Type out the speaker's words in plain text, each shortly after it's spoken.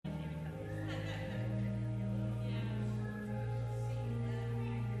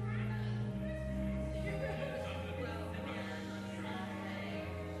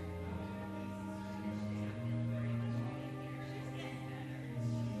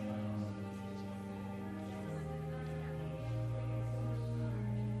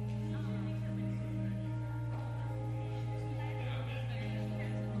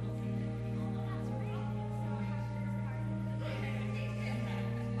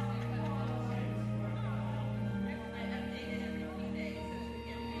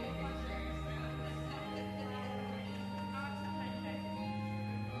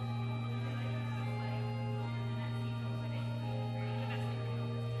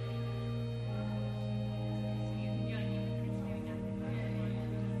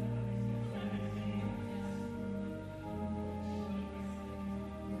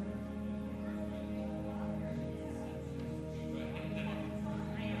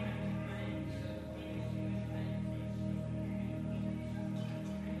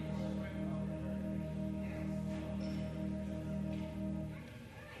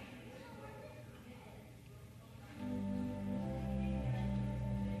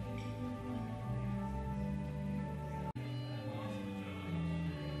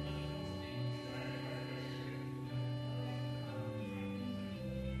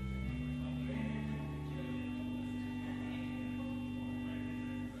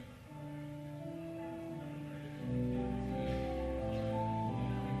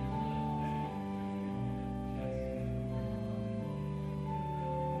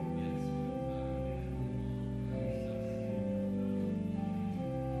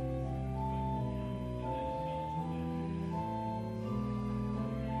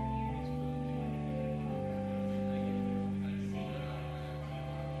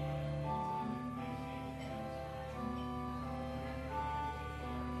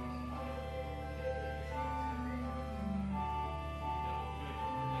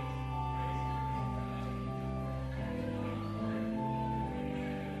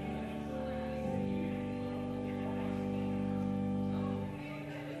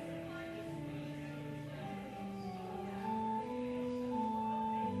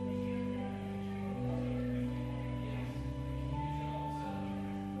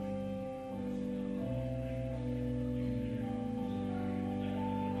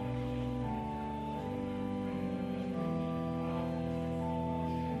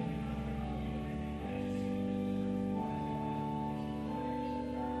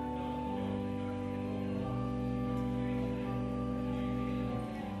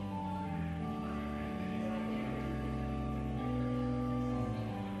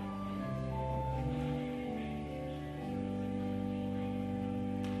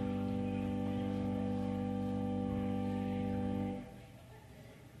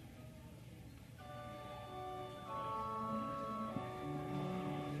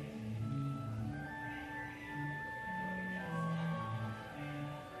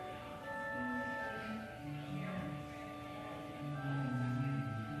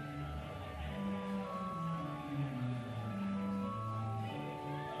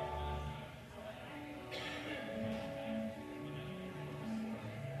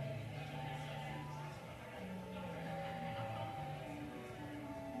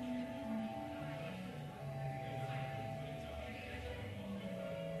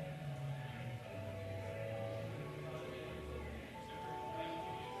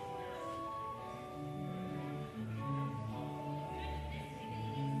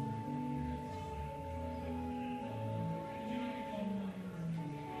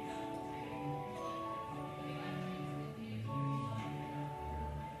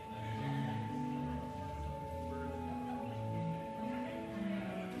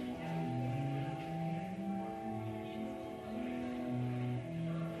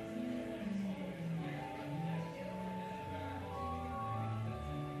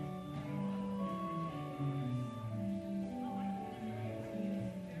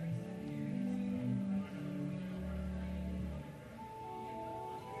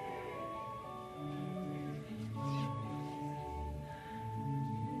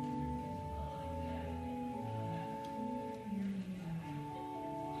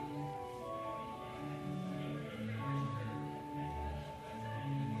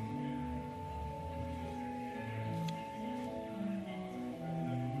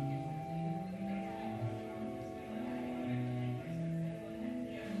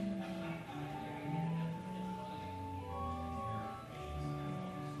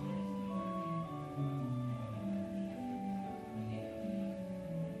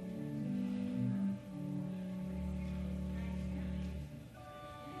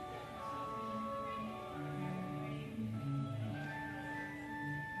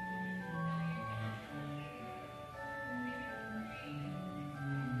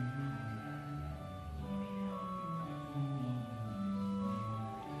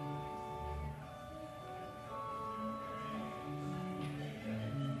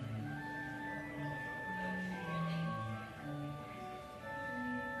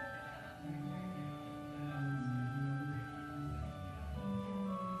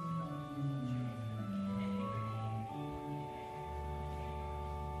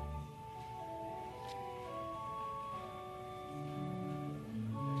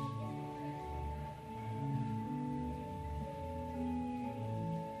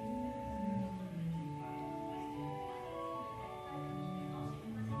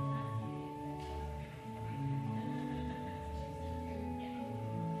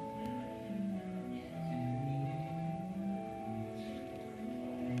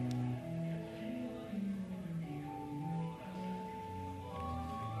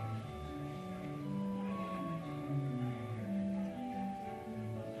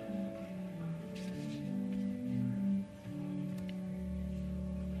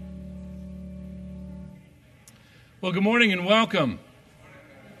Well, good morning and welcome.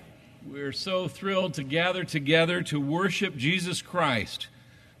 We're so thrilled to gather together to worship Jesus Christ,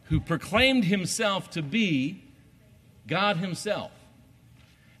 who proclaimed himself to be God himself,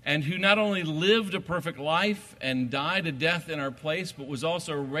 and who not only lived a perfect life and died a death in our place, but was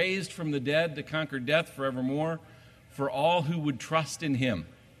also raised from the dead to conquer death forevermore for all who would trust in him.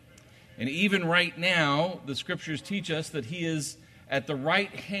 And even right now, the scriptures teach us that he is at the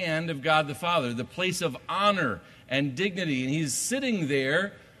right hand of God the Father, the place of honor and dignity, and he's sitting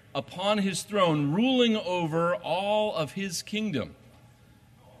there upon his throne, ruling over all of his kingdom,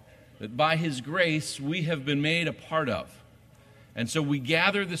 that by his grace we have been made a part of. And so we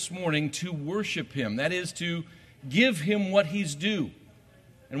gather this morning to worship him, that is, to give him what he's due.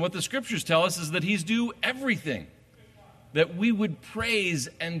 And what the scriptures tell us is that he's due everything, that we would praise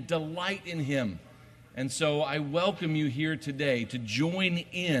and delight in him. And so I welcome you here today to join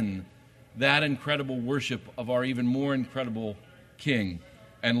in that incredible worship of our even more incredible King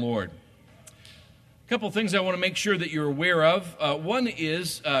and Lord. A couple of things I want to make sure that you're aware of. One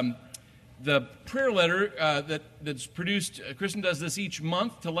is the prayer letter that's produced. Kristen does this each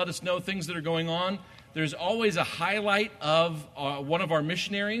month to let us know things that are going on. There's always a highlight of one of our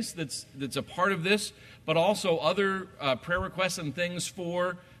missionaries that's a part of this, but also other prayer requests and things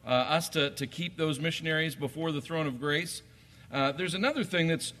for us to keep those missionaries before the throne of grace. There's another thing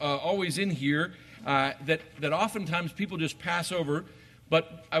that's always in here that oftentimes people just pass over,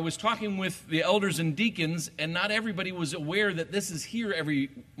 but I was talking with the elders and deacons, and not everybody was aware that this is here every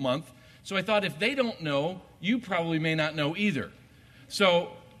month. So I thought if they don't know, you probably may not know either.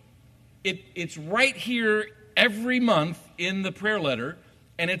 So it's right here every month in the prayer letter,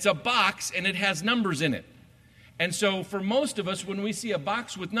 and it's a box, and it has numbers in it. And so for most of us, when we see a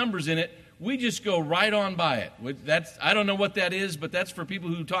box with numbers in it, we just go right on by it. I don't know what that is, but that's for people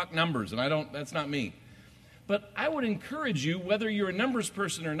who talk numbers, and that's not me. But I would encourage you, whether you're a numbers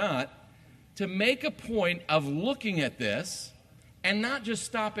person or not, to make a point of looking at this and not just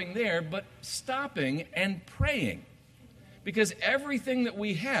stopping there, but stopping and praying. Because everything that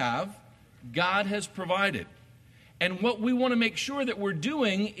we have, God has provided. And what we want to make sure that we're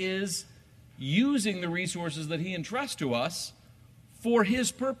doing is using the resources that he entrusts to us for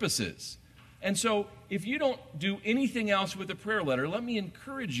his purposes. And so if you don't do anything else with a prayer letter, let me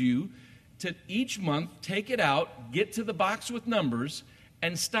encourage you to each month take it out, get to the box with numbers,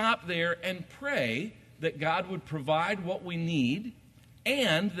 and stop there and pray that God would provide what we need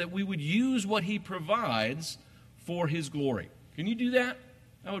and that we would use what he provides for his glory. Can you do that?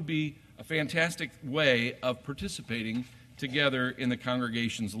 That would be a fantastic way of participating together in the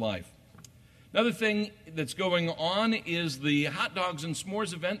congregation's life. Another thing that's going on is the hot dogs and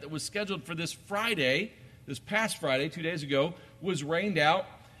s'mores event that was scheduled for this past Friday, 2 days ago, was rained out.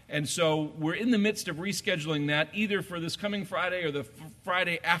 And so we're in the midst of rescheduling that either for this coming Friday or the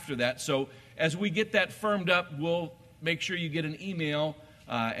Friday after that. So as we get that firmed up, we'll make sure you get an email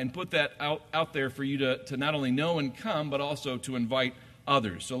and put that out there for you to not only know and come, but also to invite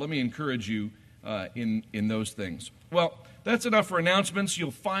others. So let me encourage you in those things. Well, that's enough for announcements. You'll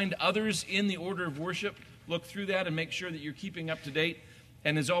find others in the order of worship. Look through that and make sure that you're keeping up to date.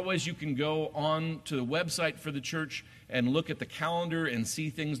 And as always, you can go on to the website for the church and look at the calendar and see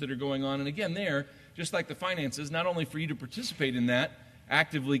things that are going on. And again, there, just like the finances, not only for you to participate in that,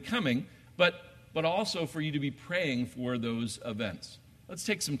 actively coming, but also for you to be praying for those events. Let's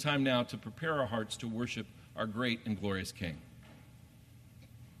take some time now to prepare our hearts to worship our great and glorious King.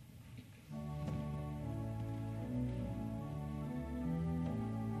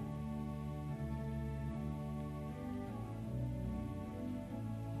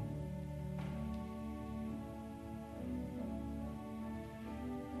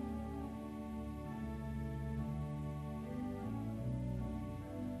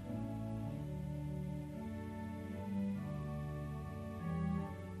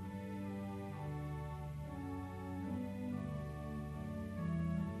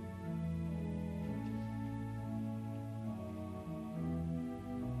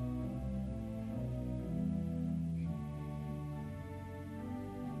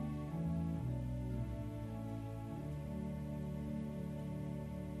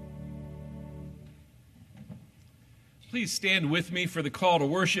 Please stand with me for the call to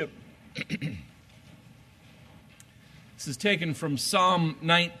worship. This is taken from Psalm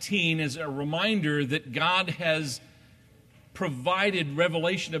 19 as a reminder that God has provided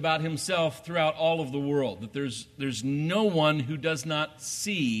revelation about himself throughout all of the world, that there's no one who does not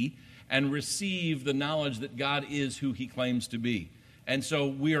see and receive the knowledge that God is who he claims to be. And so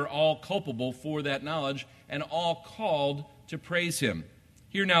we are all culpable for that knowledge and all called to praise him.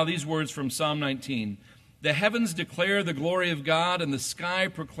 Hear now these words from Psalm 19. The heavens declare the glory of God, and the sky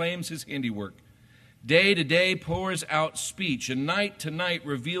proclaims his handiwork. Day to day pours out speech, and night to night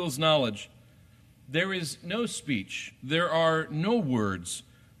reveals knowledge. There is no speech, there are no words,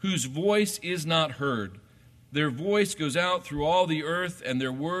 whose voice is not heard. Their voice goes out through all the earth, and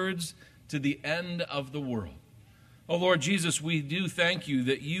their words to the end of the world. Oh Lord Jesus, we do thank you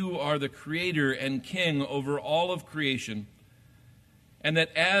that you are the creator and king over all of creation, and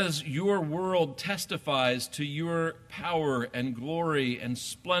that as your world testifies to your power and glory and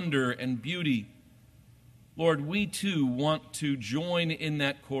splendor and beauty, Lord, we too want to join in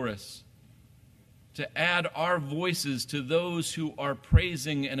that chorus, to add our voices to those who are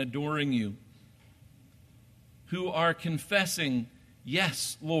praising and adoring you, who are confessing,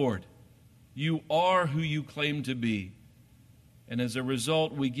 yes, Lord, you are who you claim to be. And as a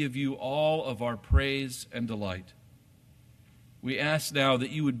result, we give you all of our praise and delight. We ask now that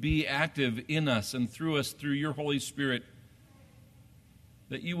you would be active in us and through us through your Holy Spirit,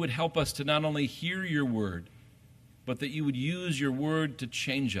 that you would help us to not only hear your word, but that you would use your word to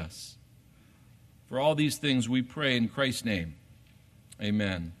change us. For all these things we pray in Christ's name.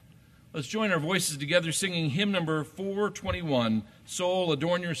 Amen. Let's join our voices together singing hymn number 421, Soul,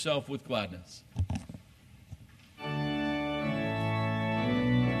 Adorn Yourself with Gladness.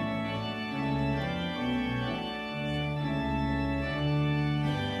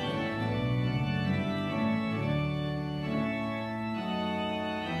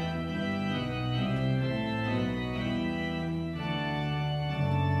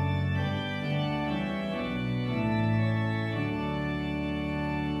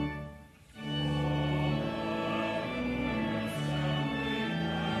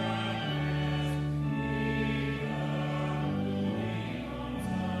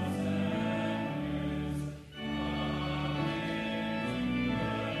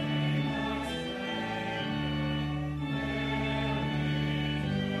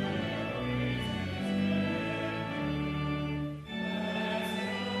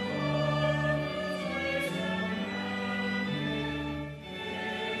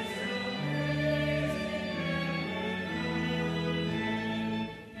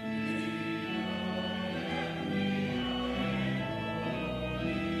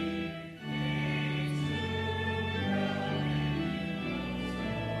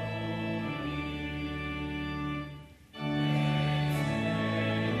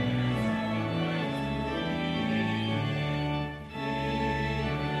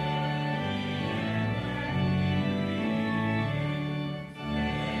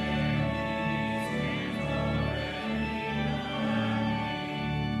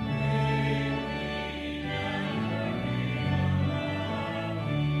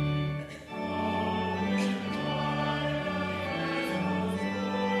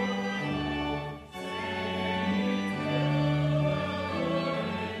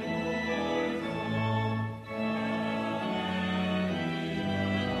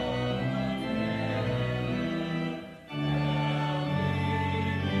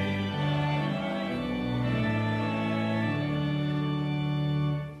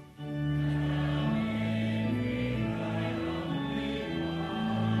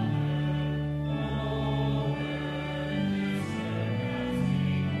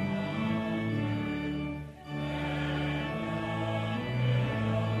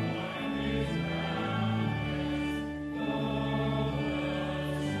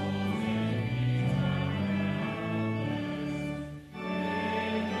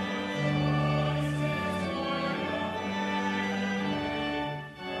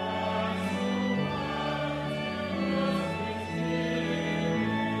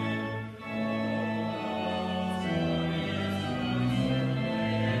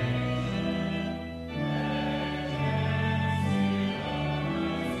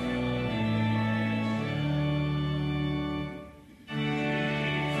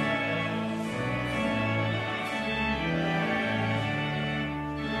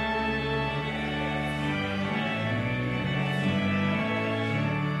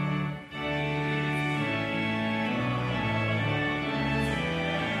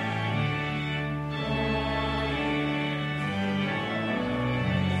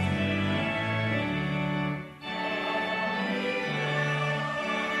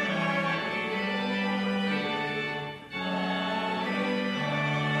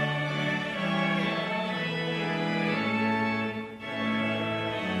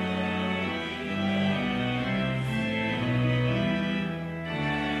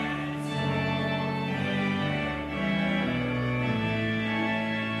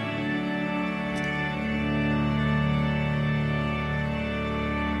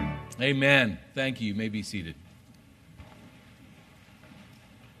 Amen. Thank you. You may be seated.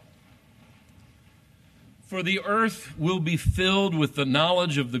 For the earth will be filled with the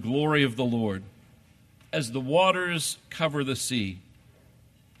knowledge of the glory of the Lord, as the waters cover the sea.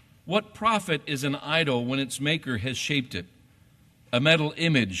 What profit is an idol when its maker has shaped it, a metal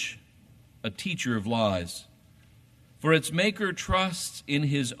image, a teacher of lies? For its maker trusts in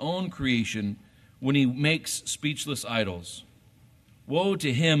his own creation when he makes speechless idols. Woe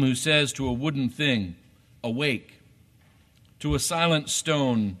to him who says to a wooden thing, awake, to a silent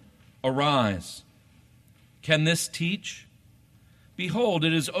stone, arise. Can this teach? Behold,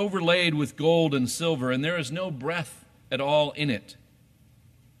 it is overlaid with gold and silver, and there is no breath at all in it.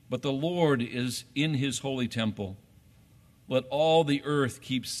 But the Lord is in his holy temple. Let all the earth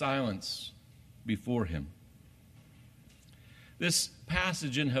keep silence before him. This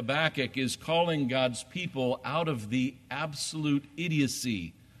passage in Habakkuk is calling God's people out of the absolute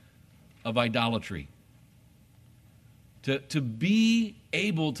idiocy of idolatry. To be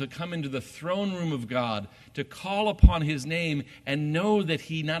able to come into the throne room of God, to call upon his name and know that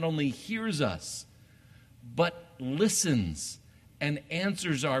he not only hears us, but listens and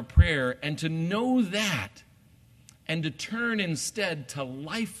answers our prayer, and to know that and to turn instead to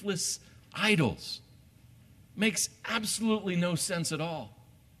lifeless idols makes absolutely no sense at all.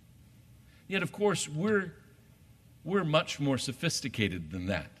 Yet, of course, we're much more sophisticated than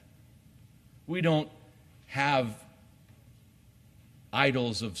that. We don't have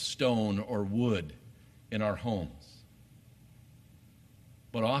idols of stone or wood in our homes.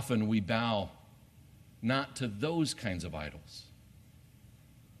 But often we bow not to those kinds of idols,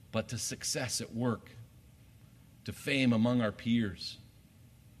 but to success at work, to fame among our peers,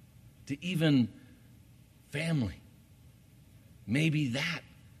 to even family. Maybe that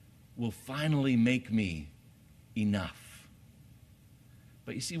will finally make me enough.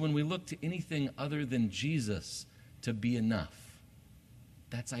 But you see, when we look to anything other than Jesus to be enough,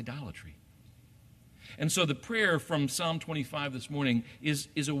 that's idolatry. And so the prayer from Psalm 25 this morning is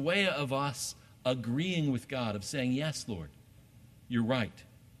a way of us agreeing with God, of saying, yes, Lord, you're right.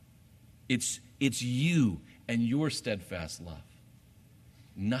 It's you and your steadfast love.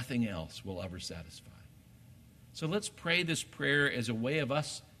 Nothing else will ever satisfy. So let's pray this prayer as a way of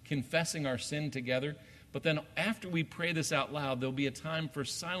us confessing our sin together. But then after we pray this out loud, there'll be a time for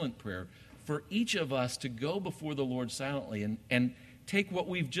silent prayer for each of us to go before the Lord silently and take what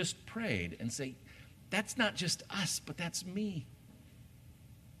we've just prayed and say, that's not just us, but that's me.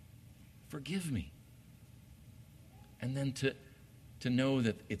 Forgive me. And then to know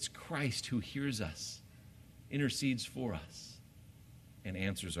that it's Christ who hears us, intercedes for us, and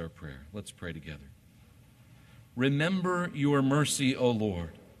answers our prayer. Let's pray together. Remember your mercy, O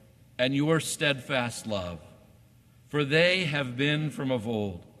Lord, and your steadfast love, for they have been from of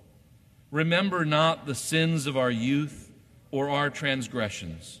old. Remember not the sins of our youth or our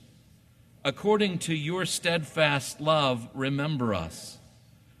transgressions. According to your steadfast love, remember us,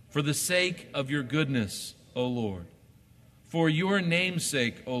 for the sake of your goodness, O Lord. For your name's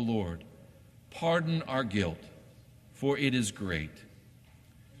sake, O Lord, pardon our guilt, for it is great.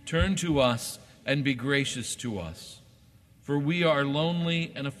 Turn to us and be gracious to us, for we are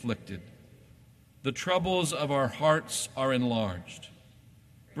lonely and afflicted. The troubles of our hearts are enlarged.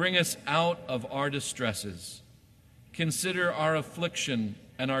 Bring us out of our distresses. Consider our affliction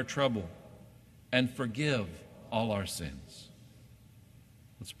and our trouble, and forgive all our sins.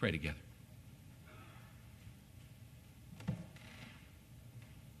 Let's pray together.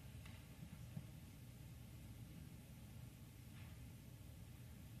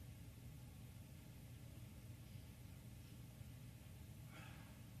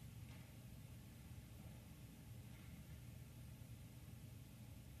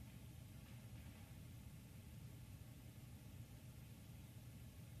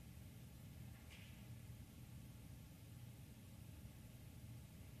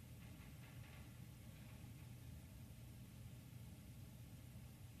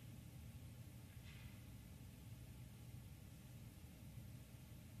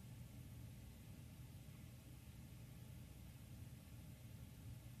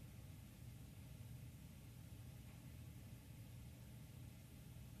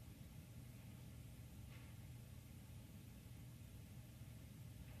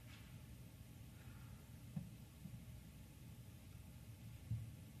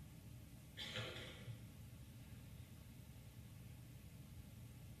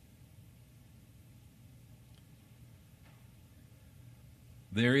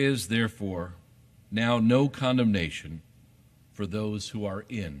 There is, therefore, now no condemnation for those who are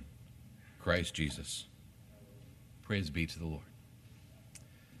in Christ Jesus. Praise be to the Lord.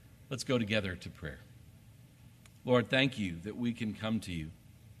 Let's go together to prayer. Lord, thank you that we can come to you.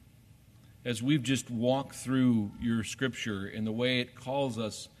 As we've just walked through your scripture in the way it calls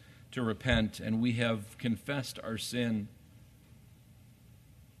us to repent, and we have confessed our sin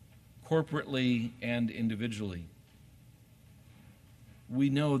corporately and individually, we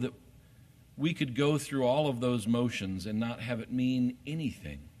know that we could go through all of those motions and not have it mean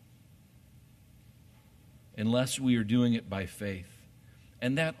anything unless we are doing it by faith.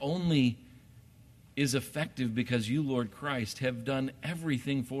 And that only is effective because you, Lord Christ, have done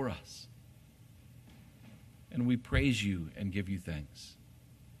everything for us. And we praise you and give you thanks.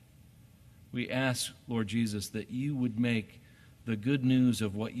 We ask, Lord Jesus, that you would make the good news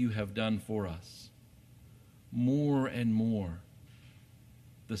of what you have done for us more and more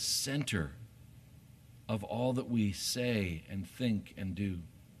the center of all that we say and think and do.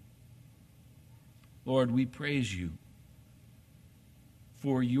 Lord, we praise you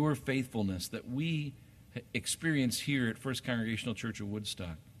for your faithfulness that we experience here at First Congregational Church of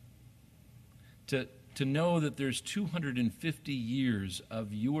Woodstock. To know that there's 250 years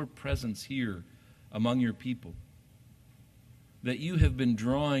of your presence here among your people, that you have been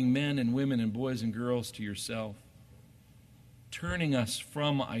drawing men and women and boys and girls to yourself, turning us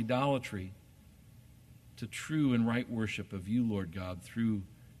from idolatry to true and right worship of you, Lord God, through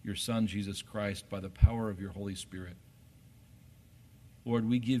your Son, Jesus Christ, by the power of your Holy Spirit. Lord,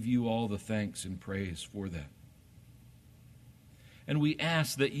 we give you all the thanks and praise for that. And we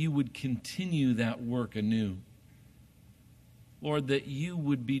ask that you would continue that work anew. Lord, that you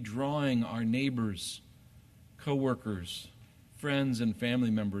would be drawing our neighbors, co-workers, friends, and family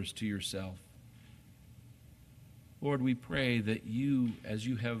members to yourself. Lord, we pray that you, as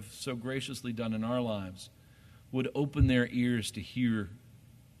you have so graciously done in our lives, would open their ears to hear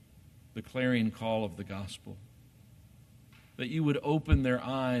the clarion call of the gospel. That you would open their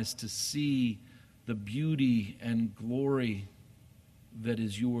eyes to see the beauty and glory that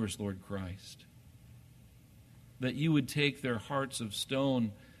is yours, Lord Christ. That you would take their hearts of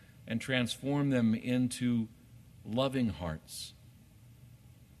stone and transform them into loving hearts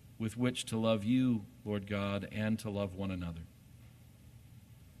with which to love you, Lord God, and to love one another.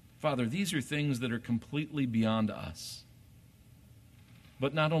 Father, these are things that are completely beyond us.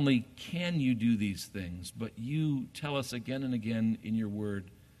 But not only can you do these things, but you tell us again and again in your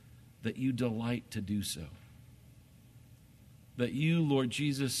word that you delight to do so. That you, Lord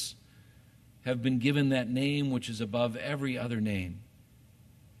Jesus, have been given that name which is above every other name.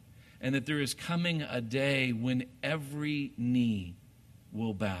 And that there is coming a day when every knee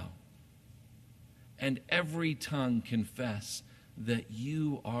will bow and every tongue confess that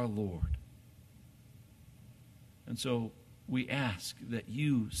you are Lord. And so we ask that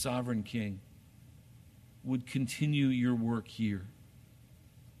you, Sovereign King, would continue your work here,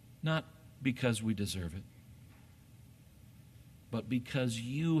 not because we deserve it, but because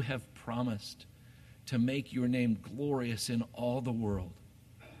you have promised to make your name glorious in all the world.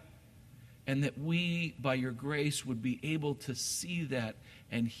 And that we, by your grace, would be able to see that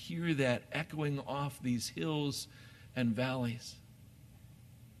and hear that echoing off these hills and valleys.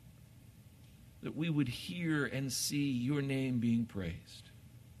 That we would hear and see your name being praised.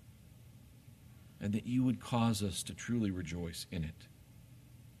 And that you would cause us to truly rejoice in it.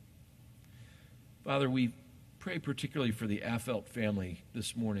 Father, we pray particularly for the Affelt family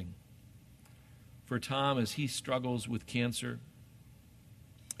this morning. For Tom as he struggles with cancer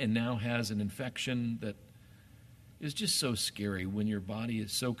and now has an infection that is just so scary when your body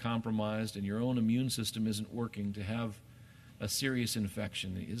is so compromised and your own immune system isn't working. To have a serious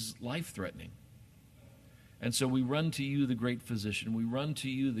infection is life-threatening. And so we run to you, the great physician. We run to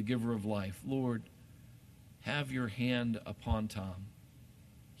you, the giver of life. Lord, have your hand upon Tom.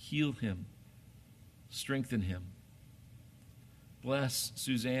 Heal him. Strengthen him. Bless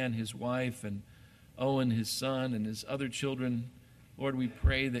Suzanne, his wife, and Owen, his son, and his other children. Lord, we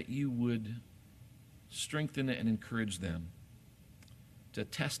pray that you would strengthen and encourage them to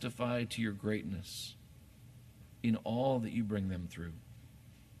testify to your greatness in all that you bring them through.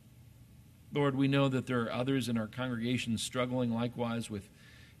 Lord, we know that there are others in our congregation struggling likewise with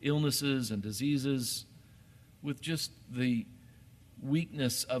illnesses and diseases, with just the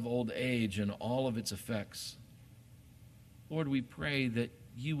weakness of old age and all of its effects. Lord, we pray that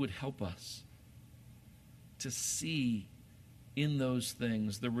you would help us to see in those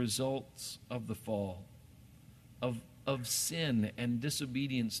things the results of the fall, of sin and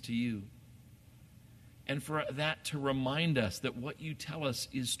disobedience to you. And for that to remind us that what you tell us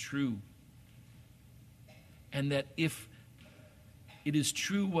is true. And that if it is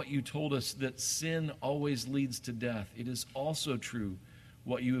true what you told us, that sin always leads to death, it is also true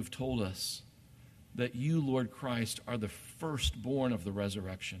what you have told us, that you, Lord Christ, are the firstborn of the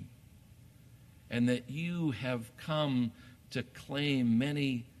resurrection, and that you have come to claim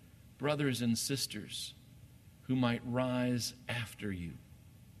many brothers and sisters who might rise after you.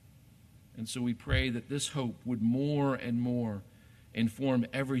 And so we pray that this hope would more and more inform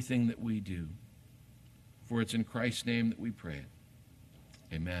everything that we do. For it's in Christ's name that we pray.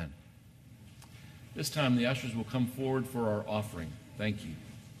 Amen. This time the ushers will come forward for our offering. Thank you.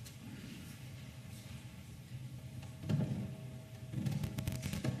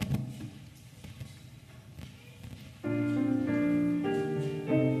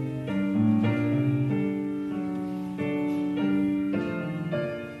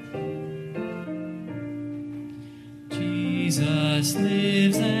 Jesus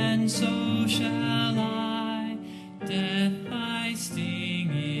lives, and so shall I. Death, thy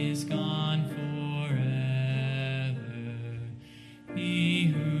sting is gone forever. He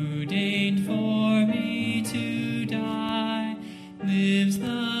who deigned for me to die lives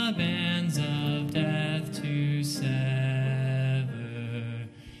the bands of death to sever.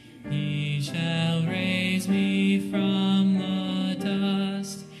 He shall raise me from the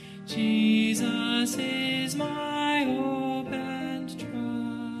dust. Jesus is my hope and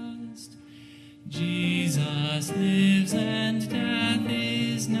trust. Jesus lives, and death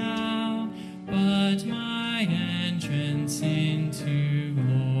is now but my entrance into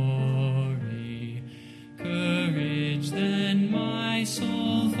glory. Courage then, my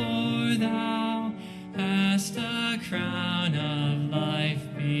soul, for thou hast a crown of life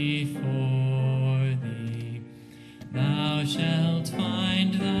before thee. Thou shalt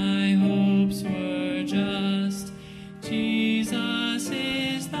find thy hopes were just. Jesus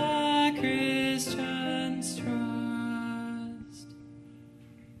is the Christian's trust.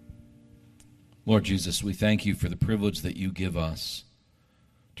 Lord Jesus, we thank you for the privilege that you give us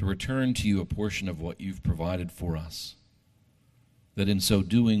to return to you a portion of what you've provided for us, that in so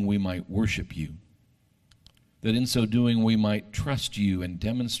doing we might worship you, that in so doing we might trust you and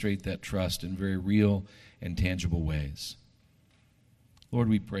demonstrate that trust in very real and tangible ways. Lord,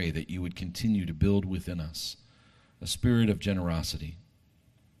 we pray that you would continue to build within us a spirit of generosity,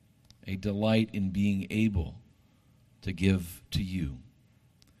 a delight in being able to give to you.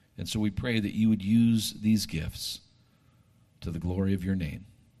 And so we pray that you would use these gifts to the glory of your name.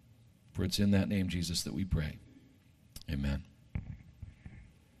 For it's in that name, Jesus, that we pray. Amen.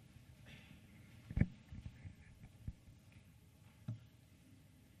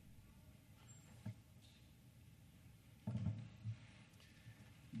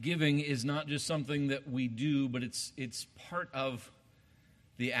 Giving is not just something that we do, but it's part of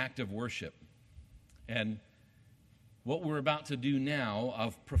the act of worship. And what we're about to do now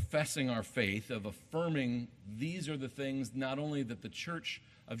of professing our faith, of affirming these are the things not only that the Church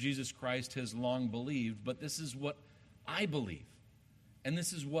of Jesus Christ has long believed, but this is what I believe, and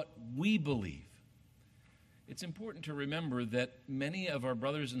this is what we believe. It's important to remember that many of our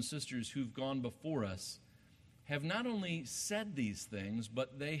brothers and sisters who've gone before us have not only said these things,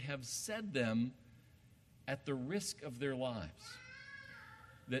 but they have said them at the risk of their lives.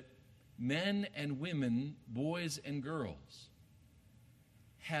 That men and women, boys and girls,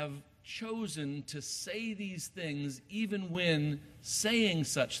 have chosen to say these things even when saying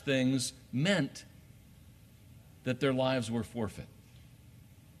such things meant that their lives were forfeit.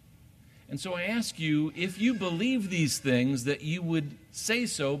 And so I ask you, if you believe these things, that you would say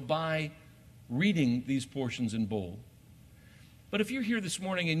so by reading these portions in bold. But if you're here this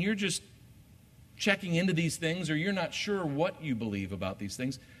morning and you're just checking into these things, or you're not sure what you believe about these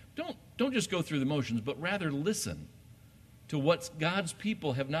things, don't just go through the motions, but rather listen to what God's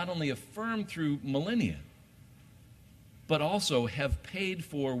people have not only affirmed through millennia, but also have paid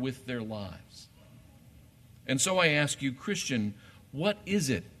for with their lives. And so I ask you, Christian, what is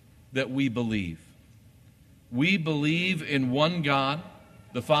it that we believe? We believe in one God,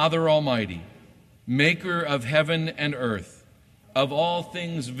 the Father Almighty, maker of heaven and earth, of all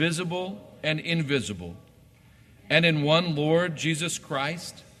things visible and invisible, and in one Lord Jesus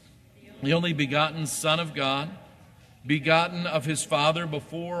Christ, the only begotten Son of God, begotten of his Father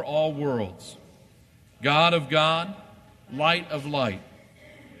before all worlds, God of God, light of light,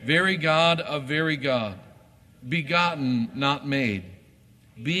 very God of very God, begotten, not made,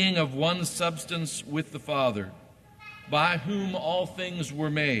 being of one substance with the Father, by whom all things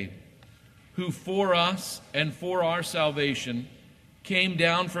were made, who for us and for our salvation came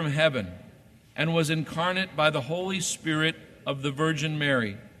down from heaven and was incarnate by the Holy Spirit of the Virgin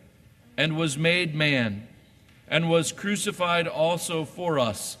Mary, and was made man, and was crucified also for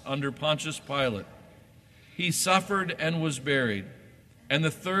us under Pontius Pilate. He suffered and was buried, And the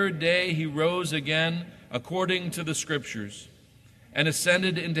third day he rose again according to the Scriptures, and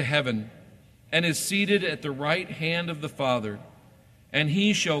ascended into heaven, and is seated at the right hand of the Father. And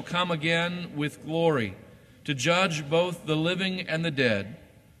he shall come again with glory to judge both the living and the dead,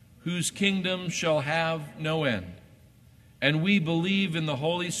 whose kingdom shall have no end. And we believe in the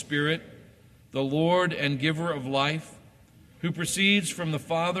Holy Spirit, the Lord and giver of life, who proceeds from the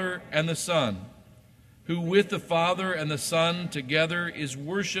Father and the Son, who with the Father and the Son together is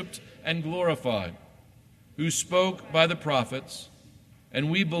worshipped and glorified, who spoke by the prophets. And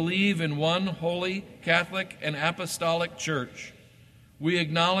we believe in one holy, Catholic, and apostolic church. We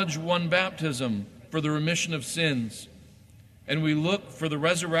acknowledge one baptism for the remission of sins, and we look for the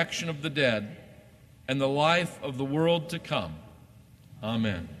resurrection of the dead and the life of the world to come.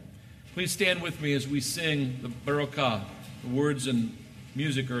 Amen. Please stand with me as we sing the Barakah. The words and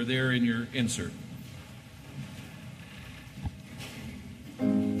music are there in your insert.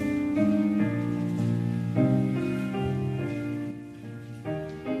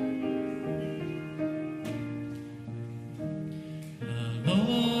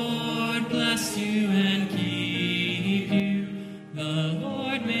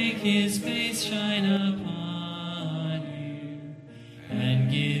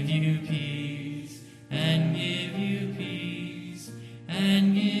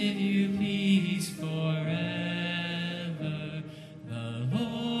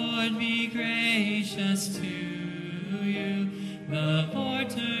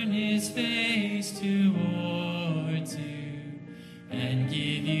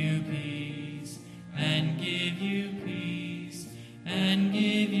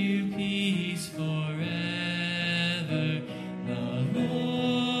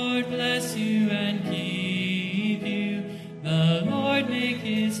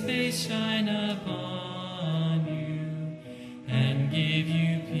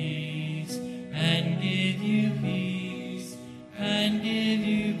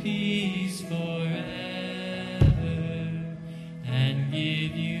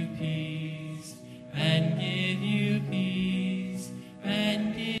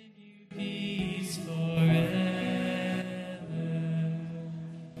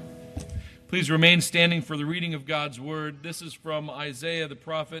 Please remain standing for the reading of God's Word. This is from Isaiah the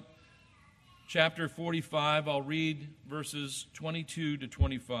prophet, chapter 45. I'll read verses 22 to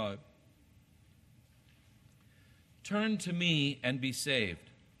 25. Turn to me and be saved,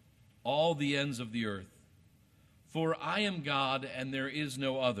 all the ends of the earth. For I am God, and there is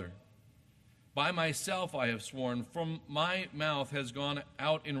no other. By myself I have sworn, from my mouth has gone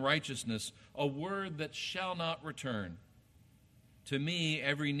out in righteousness a word that shall not return. To me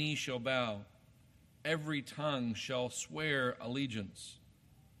every knee shall bow, every tongue shall swear allegiance.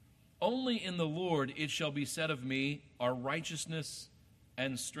 Only in the Lord it shall be said of me, are righteousness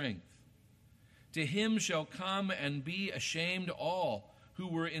and strength. To him shall come and be ashamed all who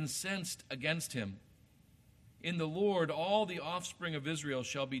were incensed against him. In the Lord all the offspring of Israel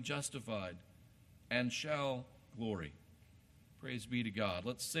shall be justified and shall glory. Praise be to God.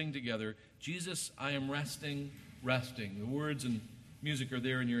 Let's sing together, Jesus, I am resting, resting. The words and music are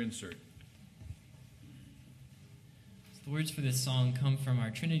there in your insert. The words for this song come from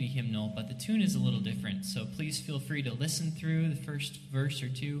our Trinity hymnal, but the tune is a little different, so please feel free to listen through the first verse or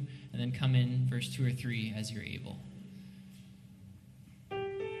two, and then come in verse 2 or 3 as you're able.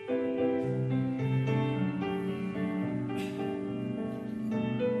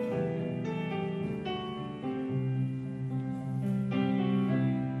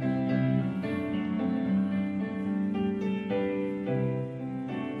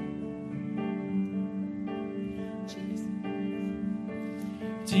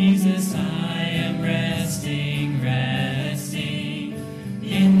 Jesus, I am resting, resting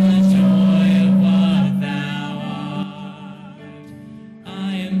in the joy of what thou art.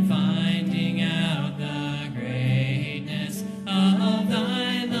 I am finding out the greatness of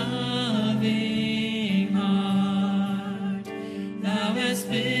thy loving heart. Thou hast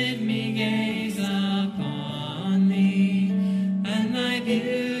bid me gaze upon thee, and thy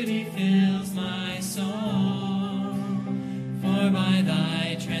beauty fills my soul. For by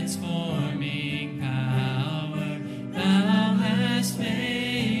thy transforming power, thou hast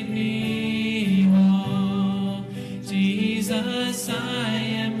made me whole. Jesus, I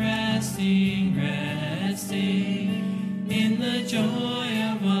am resting, resting in the joy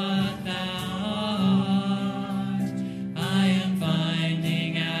of what thou art. I am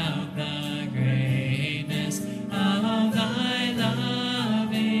finding out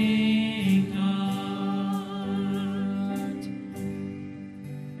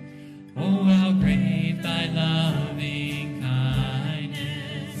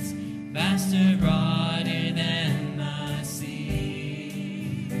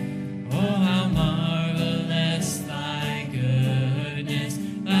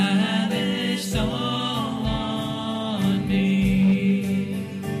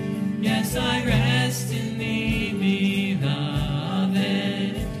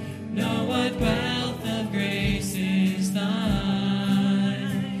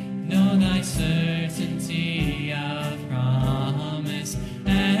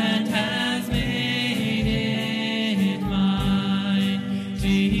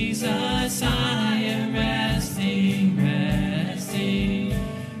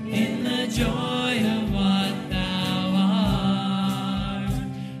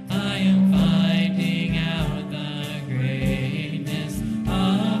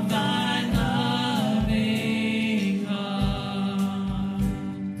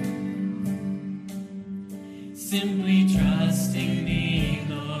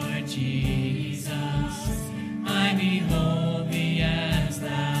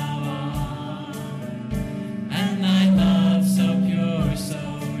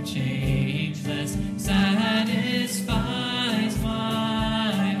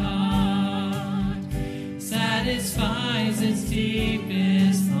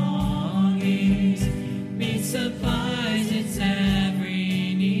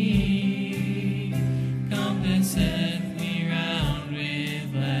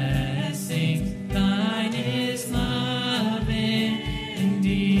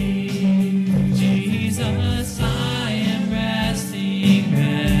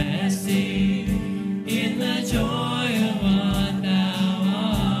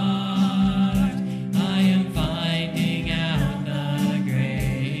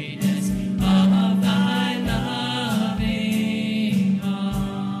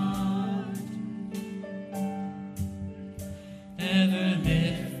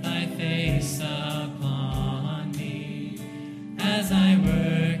lift thy face upon me, as I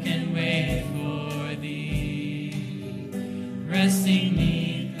work and wait for thee. Resting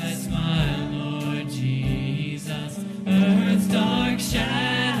neath thy smile, Lord Jesus, earth's dark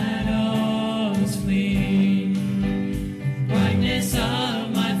shadows flee. Brightness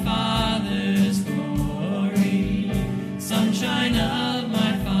of my Father's glory, sunshine of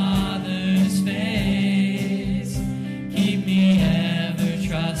my Father's face, keep me ever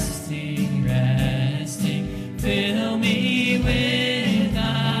trusting, resting, fill me with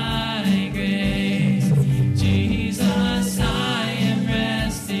thy grace. Jesus, I am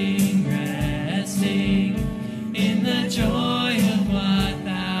resting, resting in the joy of what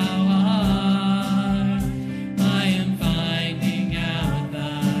thou art. I am finding out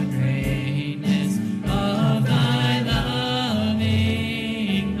the greatness of thy loving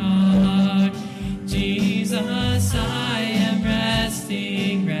heart. Jesus, I am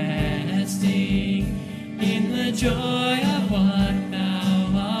resting, resting in the joy of what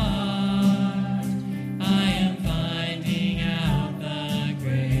thou art. I am finding out the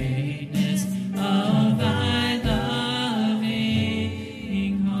greatness of thy loving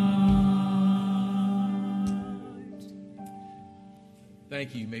heart.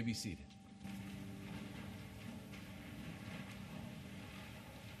 Thank you. You may be seated.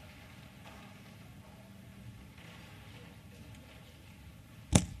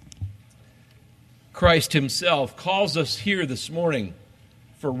 Christ himself calls us here this morning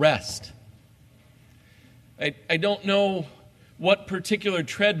for rest. I don't know what particular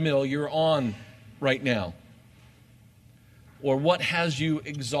treadmill you're on right now, or what has you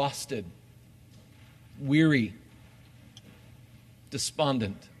exhausted, weary,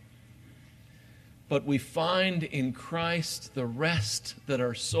 despondent. But we find in Christ the rest that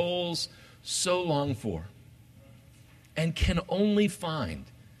our souls so long for and can only find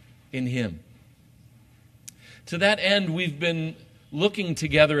in him. To that end, we've been looking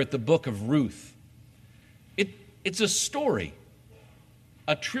together at the book of Ruth. It's a story,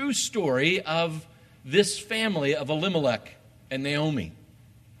 a true story of this family of Elimelech and Naomi,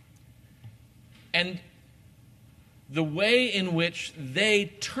 and the way in which they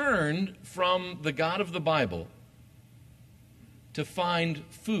turned from the God of the Bible to find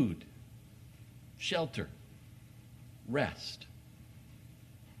food, shelter, rest,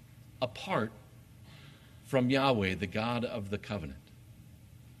 apart from Yahweh, the God of the covenant.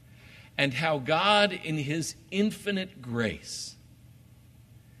 And how God, in his infinite grace,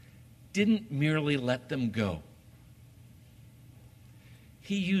 didn't merely let them go.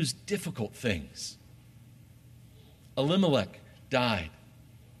 He used difficult things. Elimelech died.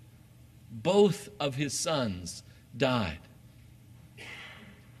 Both of his sons died.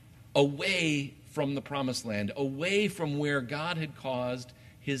 Away from the promised land, away from where God had caused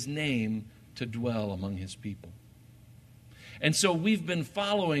his name to dwell among his people. And so we've been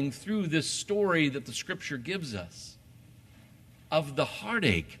following through this story that the Scripture gives us of the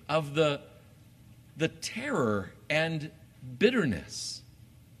heartache, of the terror and bitterness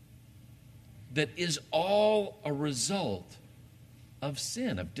that is all a result of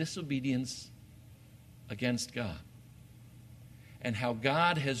sin, of disobedience against God. And how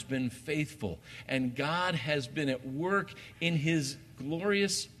God has been faithful, and God has been at work in his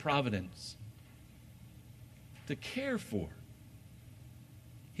glorious providence to care for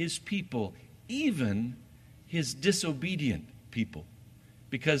his people, even his disobedient people.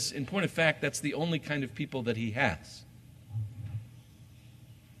 Because, in point of fact, that's the only kind of people that he has.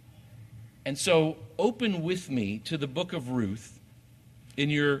 And so, open with me to the book of Ruth in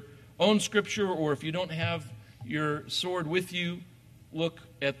your own scripture, or if you don't have your sword with you, look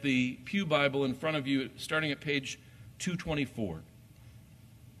at the Pew Bible in front of you, starting at page 224.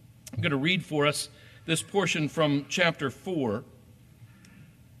 I'm going to read for us this portion from chapter 4.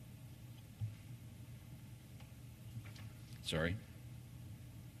 Sorry.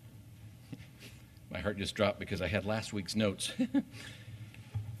 My heart just dropped because I had last week's notes.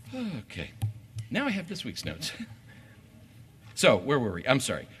 Okay. Now I have this week's notes. So, where were we? I'm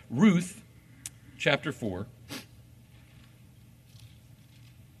sorry. Ruth, chapter 4.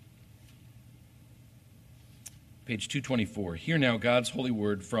 Page 224. Hear now God's holy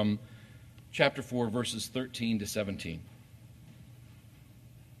word from chapter 4, verses 13 to 17.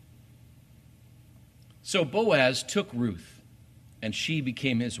 So Boaz took Ruth, and she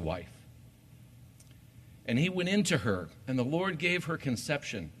became his wife. And he went in to her, and the Lord gave her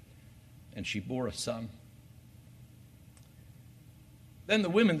conception, and she bore a son. Then the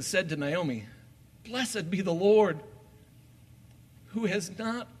women said to Naomi, "Blessed be the Lord, who has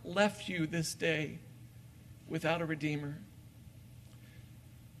not left you this day without a redeemer.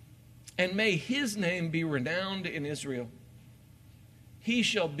 and may his name be renowned in Israel. He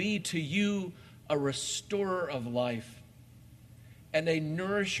shall be to you a restorer of life and a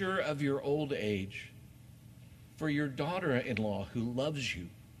nourisher of your old age. For your daughter-in-law who loves you,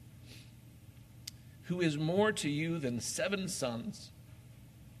 who is more to you than 7 sons,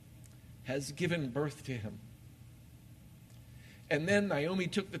 has given birth to him. And then Naomi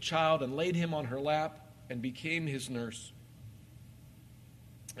took the child and laid him on her lap and became his nurse.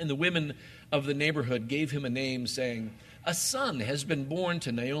 And the women of the neighborhood gave him a name, saying, a son has been born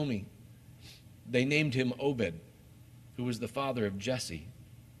to Naomi. They named him Obed, who was the father of Jesse,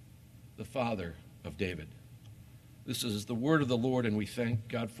 the father of David. This is the word of the Lord, and we thank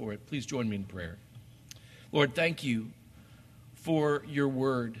God for it. Please join me in prayer. Lord, thank you for your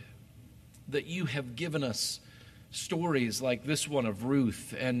word, that you have given us stories like this one of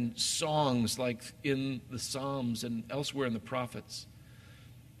Ruth and songs like in the Psalms and elsewhere in the prophets,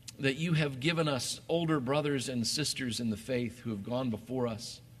 that you have given us older brothers and sisters in the faith who have gone before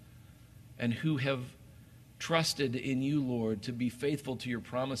us and who have trusted in you, Lord, to be faithful to your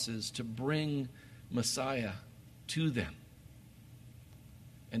promises, to bring Messiah to them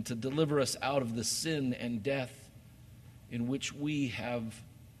and to deliver us out of the sin and death in which we have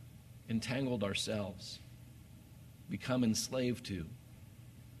entangled ourselves, become enslaved to,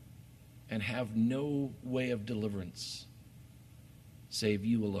 and have no way of deliverance save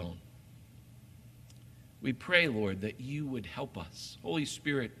you alone. We pray, Lord, that you would help us. Holy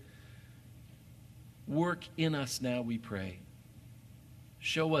Spirit, work in us now, we pray.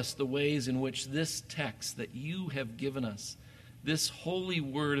 Show us the ways in which this text that you have given us, this holy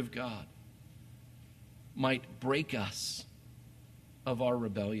word of God, might break us of our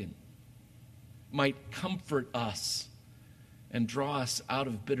rebellion, might comfort us and draw us out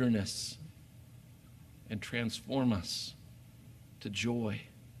of bitterness and transform us to joy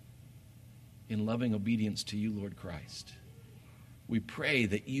in loving obedience to you, Lord Christ. We pray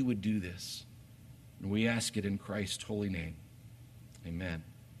that you would do this, and we ask it in Christ's holy name. Amen.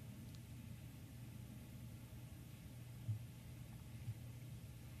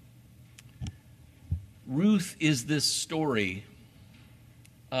 Ruth is this story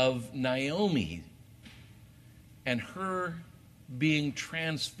of Naomi and her being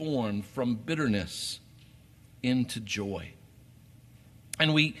transformed from bitterness into joy.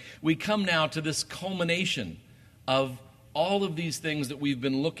 And we come now to this culmination of all of these things that we've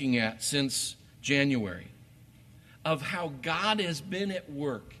been looking at since January, of how God has been at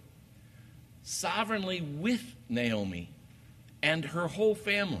work sovereignly with Naomi and her whole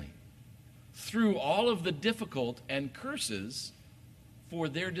family through all of the difficult and curses for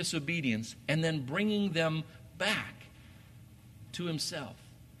their disobedience, and then bringing them back to himself,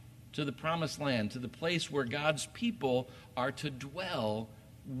 to the promised land, to the place where God's people are to dwell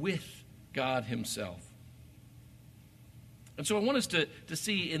with God himself. And so I want us to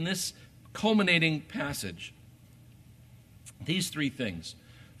see in this culminating passage these 3 things.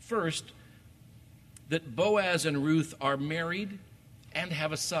 First, that Boaz and Ruth are married and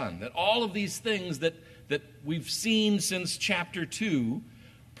have a son. That all of these things that we've seen since chapter 2,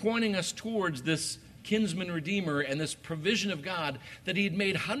 pointing us towards this kinsman redeemer and this provision of God that he had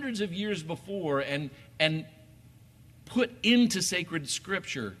made hundreds of years before and put into sacred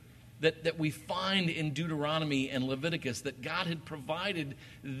scripture, that we find in Deuteronomy and Leviticus, that God had provided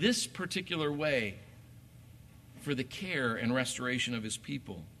this particular way for the care and restoration of his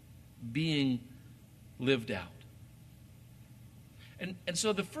people being lived out. And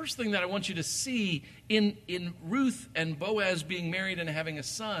so the first thing that I want you to see in Ruth and Boaz being married and having a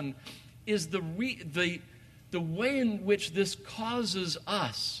son is the way in which this causes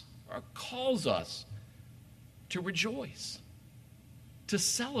us, or calls us, to rejoice, to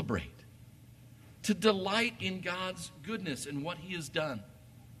celebrate, to delight in God's goodness and what he has done.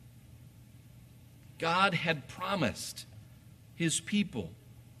 God had promised his people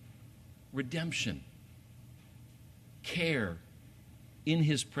redemption, care in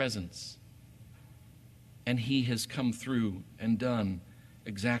his presence, and he has come through and done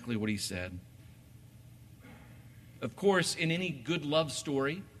exactly what he said. Of course, in any good love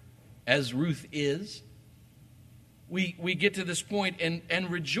story, as Ruth is, we get to this point and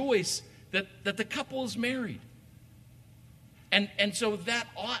rejoice that the couple is married. And so that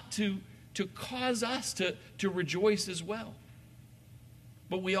ought to cause us to rejoice as well.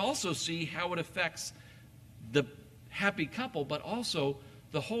 But we also see how it affects the happy couple, but also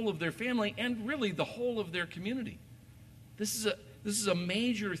the whole of their family and really the whole of their community. This is a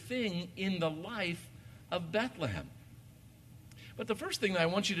major thing in the life of Bethlehem. But the first thing that I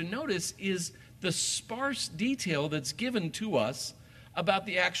want you to notice is the sparse detail that's given to us about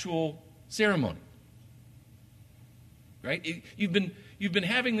the actual ceremony. Right? You've been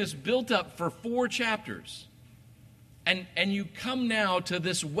having this built up for 4 chapters. And you come now to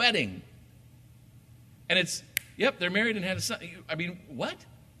this wedding. And it's, yep, they're married and had a son. I mean, what?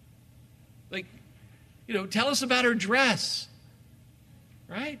 Like, tell us about her dress.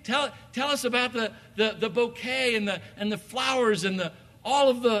 Right? Tell us about the bouquet and the flowers and all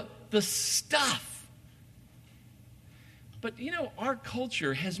of the stuff. But our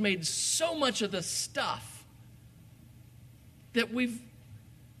culture has made so much of the stuff that we've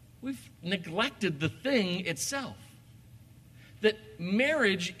neglected the thing itself. That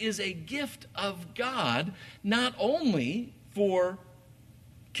marriage is a gift of God, not only for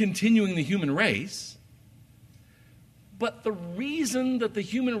continuing the human race, but the reason that the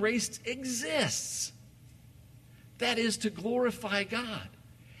human race exists. That is to glorify God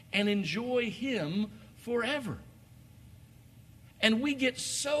and enjoy Him forever. And we get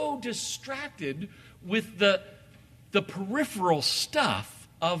so distracted with the peripheral stuff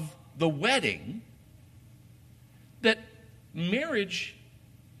of the wedding that marriage,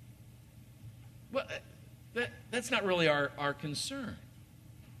 well, that's not really our concern.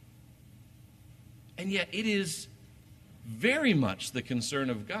 And yet it is very much the concern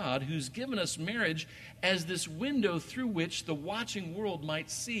of God, who's given us marriage as this window through which the watching world might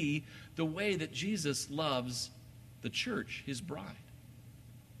see the way that Jesus loves the church, His bride.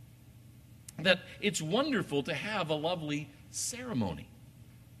 That it's wonderful to have a lovely ceremony.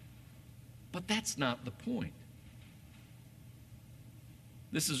 But that's not the point.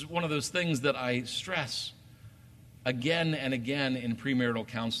 This is one of those things that I stress again and again in premarital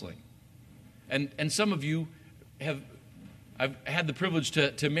counseling. And some of you I've had the privilege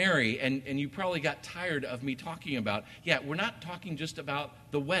to marry, and you probably got tired of me talking about, we're not talking just about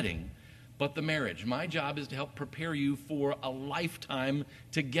the wedding, but the marriage. My job is to help prepare you for a lifetime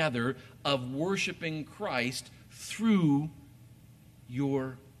together of worshiping Christ through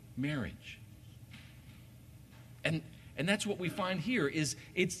your marriage. And that's what we find here, is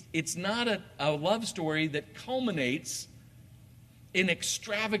it's not a love story that culminates in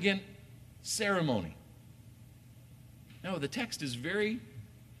extravagant ceremony. No, the text is very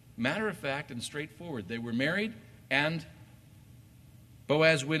matter-of-fact and straightforward. They were married, and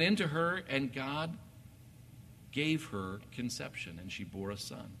Boaz went into her, and God gave her conception, and she bore a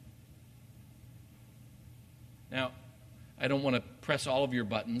son. Now, I don't want to press all of your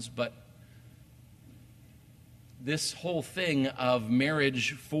buttons, but this whole thing of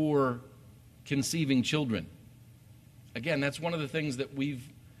marriage for conceiving children, again, that's one of the things that we've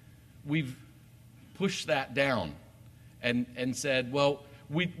pushed that down and said, well,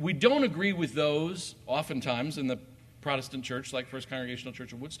 we don't agree with those oftentimes in the Protestant church, like First Congregational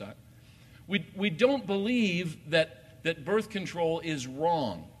Church of Woodstock. We don't believe that birth control is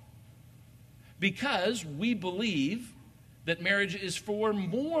wrong, because we believe that marriage is for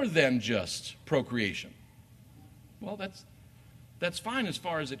more than just procreation. Well, that's fine as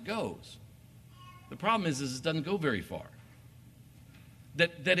far as it goes. The problem is it doesn't go very far.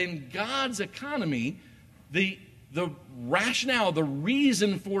 That in God's economy, the rationale, the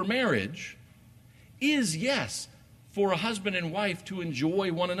reason for marriage is, yes, for a husband and wife to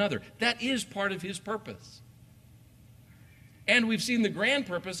enjoy one another. That is part of His purpose. And we've seen the grand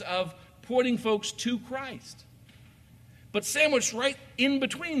purpose of pointing folks to Christ. But sandwiched right in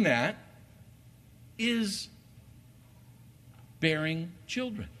between that is bearing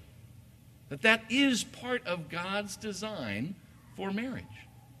children. That is part of God's design for marriage.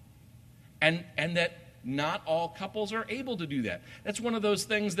 And that not all couples are able to do that. That's one of those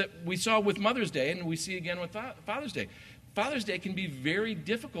things that we saw with Mother's Day, and we see again with Father's Day. Father's Day can be very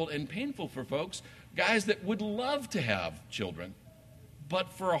difficult and painful for folks, guys that would love to have children,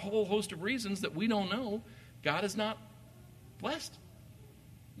 but for a whole host of reasons that we don't know, God has not blessed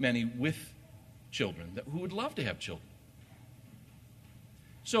many with children who would love to have children.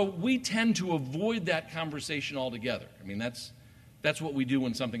 So we tend to avoid that conversation altogether. I mean, that's what we do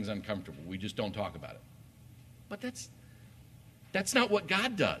when something's uncomfortable. We just don't talk about it. But that's not what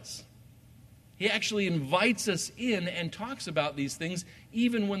God does. He actually invites us in and talks about these things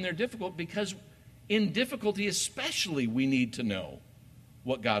even when they're difficult, because in difficulty especially we need to know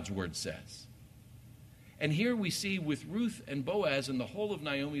what God's Word says. And here we see with Ruth and Boaz and the whole of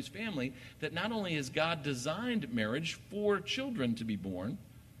Naomi's family that not only has God designed marriage for children to be born,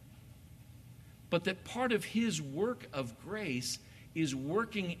 but that part of His work of grace is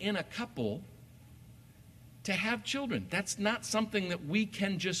working in a couple to have children. That's not something that we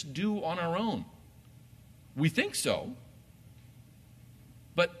can just do on our own. We think so.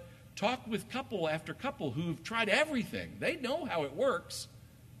 But talk with couple after couple who've tried everything. They know how it works.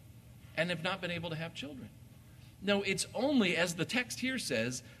 and have not been able to have children. No, it's only, as the text here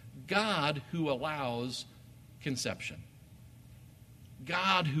says, God who allows conception.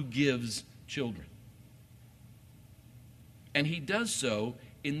 God who gives children. And he does so,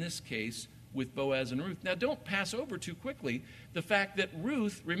 in this case, with Boaz and Ruth. Now, don't pass over too quickly the fact that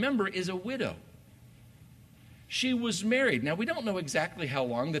Ruth, remember, is a widow. She was married. Now, we don't know exactly how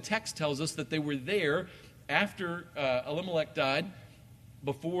long. The text tells us that they were there after Elimelech died,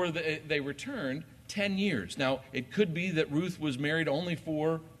 before they returned, 10 years. Now, it could be that Ruth was married only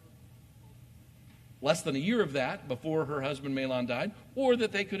for less than a year of that before her husband Mahlon died, or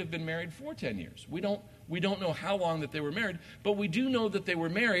that they could have been married for 10 years. We don't know how long that they were married, but we do know that they were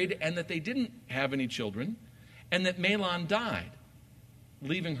married and that they didn't have any children, and that Mahlon died,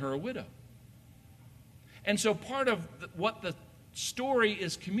 leaving her a widow. And so part of what the story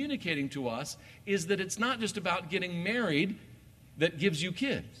is communicating to us is that it's not just about getting married that gives you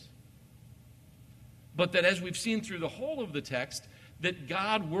kids, but that, as we've seen through the whole of the text, that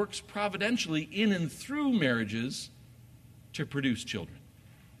God works providentially in and through marriages to produce children.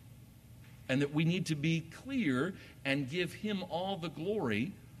 And that we need to be clear and give him all the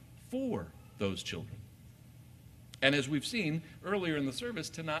glory for those children. And as we've seen earlier in the service,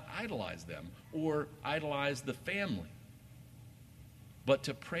 to not idolize them or idolize the family, but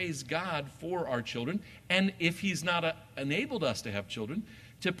to praise God for our children. And if he's not enabled us to have children,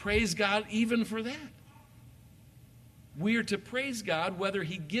 to praise God even for that. We are to praise God whether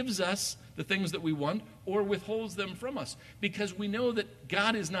he gives us the things that we want or withholds them from us, because we know that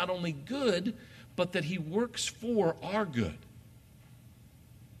God is not only good, but that he works for our good.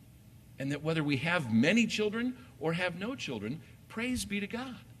 And that whether we have many children or have no children, praise be to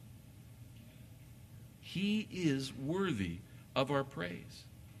God. He is worthy of our praise.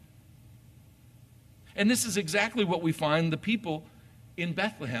 And this is exactly what we find the people in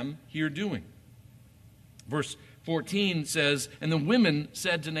Bethlehem here doing. Verse 14 says, "And the women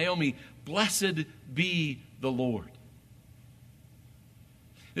said to Naomi, 'Blessed be the Lord.'"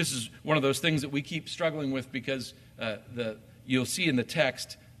 This is one of those things that we keep struggling with, because you'll see in the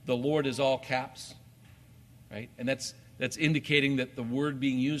text, the Lord is all caps, right? And that's indicating that the word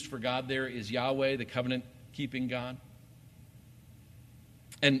being used for God there is Yahweh, the covenant-keeping God.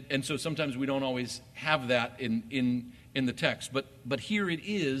 And so sometimes we don't always have that in the text, but here it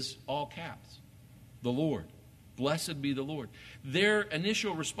is all caps, the Lord. Blessed be the Lord. Their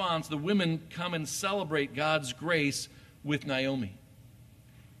initial response, the women come and celebrate God's grace with Naomi.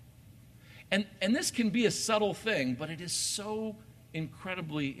 And this can be a subtle thing, but it is so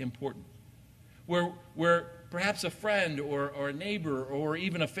incredibly important. Where perhaps a friend or a neighbor or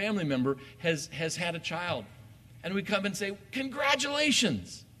even a family member has had a child, and we come and say,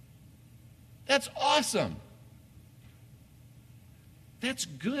 "Congratulations! That's awesome!" That's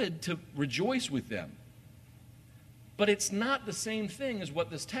good to rejoice with them. But it's not the same thing as what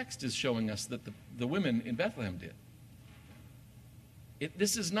this text is showing us that the women in Bethlehem did.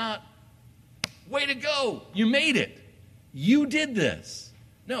 This is not, "Way to go! You made it! You did this!"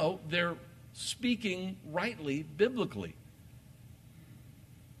 No, they're speaking rightly, biblically.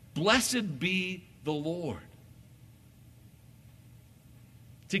 Blessed be the Lord.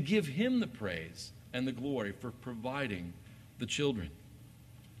 To give him the praise and the glory for providing the children.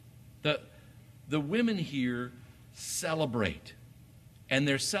 The women here celebrate, and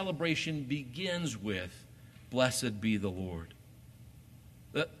their celebration begins with, "Blessed be the Lord."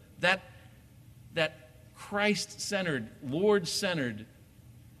 That Christ-centered, Lord-centered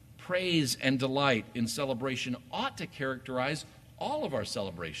praise and delight in celebration ought to characterize all of our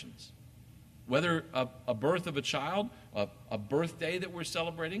celebrations. Whether a birth of a child, a birthday that we're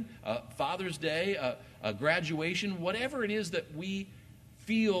celebrating, a Father's Day, a graduation, whatever it is that we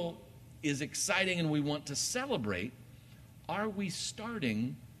feel is exciting and we want to celebrate, are we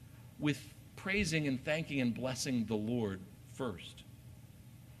starting with praising and thanking and blessing the Lord first?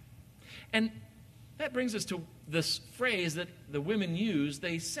 And that brings us to this phrase that the women use.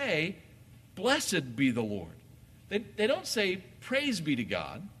 They say, "Blessed be the Lord." They don't say, "Praise be to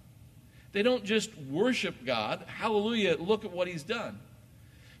God." They don't just worship God, "Hallelujah, look at what he's done."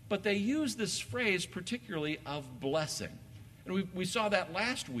 But they use this phrase particularly of blessing. And we saw that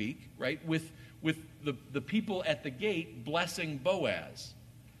last week, right, with the people at the gate blessing Boaz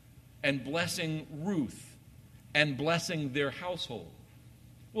and blessing Ruth and blessing their household.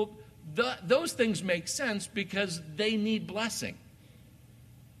 Well, those things make sense because they need blessing,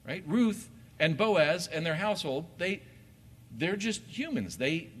 right? Ruth and Boaz and their household, they're just humans.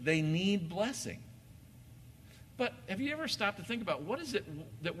 They need blessing. But have you ever stopped to think about what is it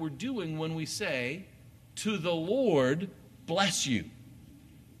that we're doing when we say, "To the Lord, bless you"?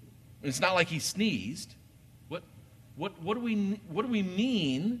 It's not like he sneezed. What do we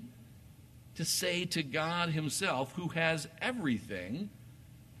mean to say to God himself, who has everything,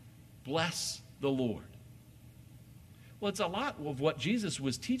 bless the Lord? Well, it's a lot of what Jesus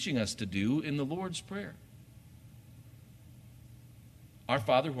was teaching us to do in the Lord's Prayer. Our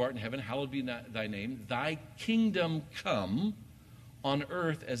Father who art in heaven, hallowed be thy name. Thy kingdom come on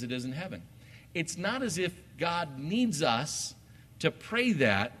earth as it is in heaven. It's not as if God needs us to pray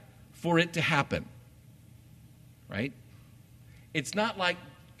that for it to happen. Right? It's not like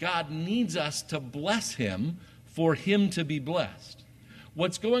God needs us to bless him for him to be blessed.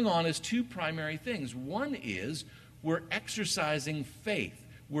 What's going on is two primary things. One is we're exercising faith.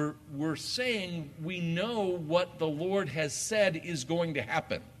 We're saying we know what the Lord has said is going to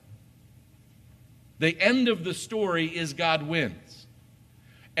happen. The end of the story is God wins.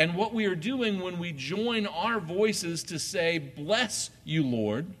 And what we are doing when we join our voices to say, bless you,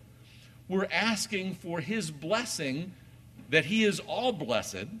 Lord, we're asking for his blessing, that he is all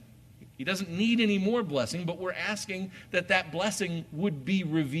blessed. He doesn't need any more blessing, but we're asking that that blessing would be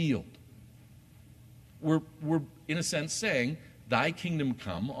revealed. We're in a sense saying, thy kingdom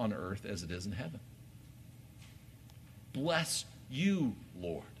come on earth as it is in heaven. Bless you,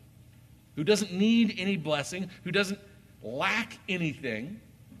 Lord, who doesn't need any blessing, who doesn't lack anything,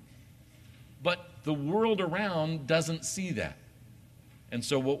 but the world around doesn't see that. And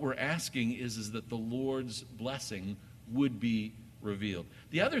so what we're asking is that the Lord's blessing would be revealed.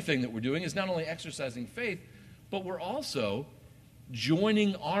 The other thing that we're doing is not only exercising faith, but we're also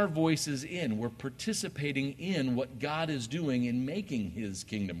joining our voices in. We're participating in what God is doing in making his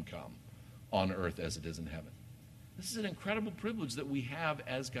kingdom come on earth as it is in heaven. This is an incredible privilege that we have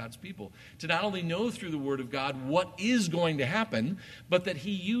as God's people, to not only know through the Word of God what is going to happen, but that he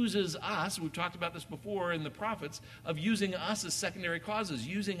uses us, we've talked about this before in the prophets, of using us as secondary causes,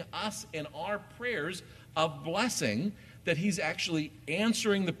 using us in our prayers of blessing, that he's actually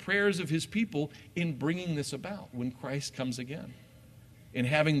answering the prayers of his people in bringing this about when Christ comes again, in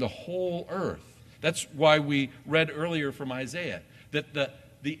having the whole earth. That's why we read earlier from Isaiah, that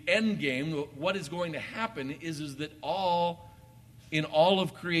the end game, what is going to happen is that in all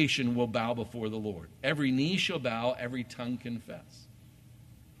of creation will bow before the Lord. Every knee shall bow, every tongue confess.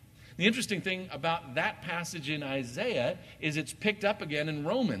 The interesting thing about that passage in Isaiah is it's picked up again in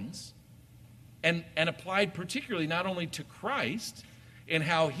Romans and applied particularly not only to Christ and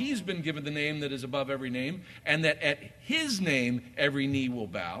how he's been given the name that is above every name, and that at his name every knee will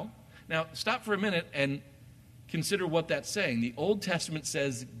bow. Now, stop for a minute and consider what that's saying. The Old Testament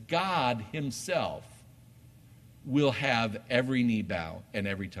says God himself will have every knee bow and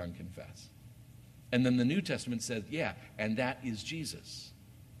every tongue confess. And then the New Testament says, yeah, and that is Jesus.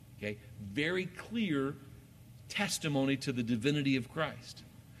 Okay? Very clear testimony to the divinity of Christ.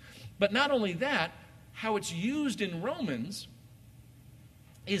 But not only that, how it's used in Romans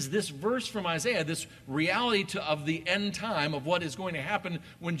is this verse from Isaiah, this reality of the end time, of what is going to happen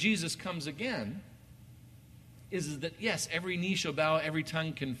when Jesus comes again, is that, yes, every knee shall bow, every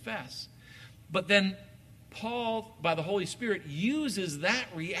tongue confess. But then Paul, by the Holy Spirit, uses that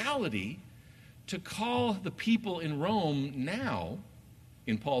reality to call the people in Rome now,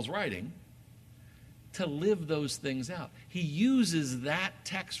 in Paul's writing, to live those things out. He uses that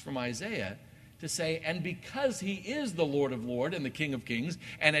text from Isaiah to say, and because he is the Lord of Lords and the King of Kings,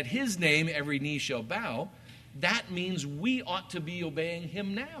 and at his name every knee shall bow, that means we ought to be obeying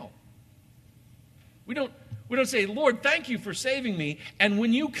him now. We don't say, Lord, thank you for saving me, and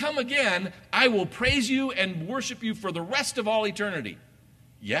when you come again, I will praise you and worship you for the rest of all eternity.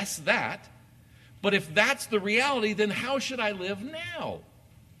 Yes, that. But if that's the reality, then how should I live now?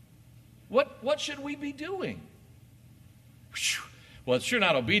 What should we be doing? Well, it's sure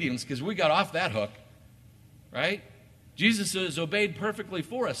not obedience, because we got off that hook, right? Jesus has obeyed perfectly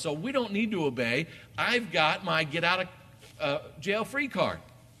for us, so we don't need to obey. I've got my get out of jail free card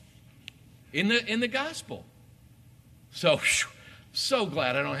in the gospel. So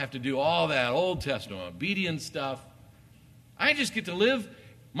glad I don't have to do all that Old Testament obedience stuff. I just get to live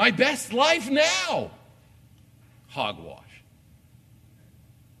my best life now. Hogwash.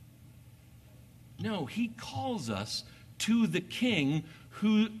 No, he calls us to the King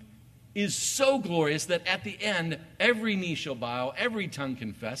who is so glorious that at the end, every knee shall bow, every tongue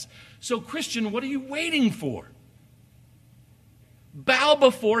confess. So, Christian, what are you waiting for? Bow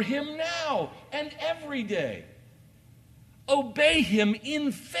before him now and every day. Obey him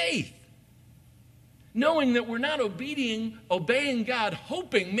in faith, knowing that we're not obeying God,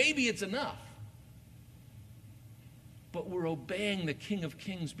 hoping maybe it's enough. But we're obeying the King of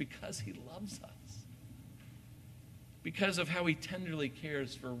Kings because he loves us. because of how he tenderly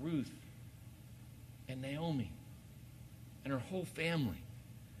cares for Ruth and Naomi and her whole family,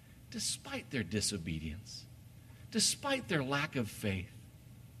 despite their disobedience, despite their lack of faith.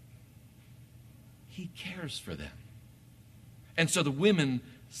 He cares for them. And so the women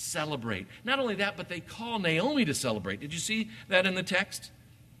celebrate. Not only that, but they call Naomi to celebrate. Did you see that in the text?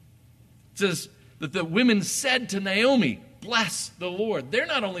 It says that the women said to Naomi, "Bless the Lord." They're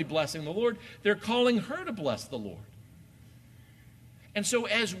not only blessing the Lord, they're calling her to bless the Lord. And so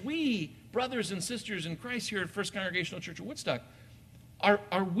as we, brothers and sisters in Christ here at First Congregational Church of Woodstock,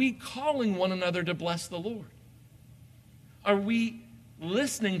 are we calling one another to bless the Lord? Are we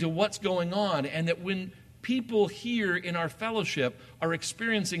listening to what's going on, and that when people here in our fellowship are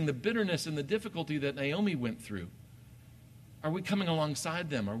experiencing the bitterness and the difficulty that Naomi went through, are we coming alongside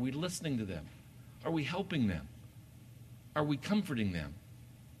them? Are we listening to them? Are we helping them? Are we comforting them?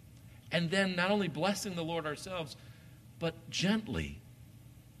 And then not only blessing the Lord ourselves, but gently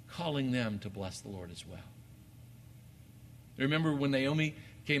calling them to bless the Lord as well. Remember when Naomi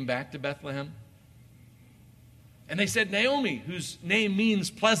came back to Bethlehem? And they said, "Naomi," whose name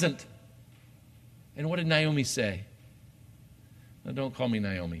means pleasant. And what did Naomi say? "No, don't call me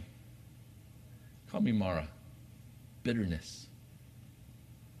Naomi. Call me Mara." Bitterness.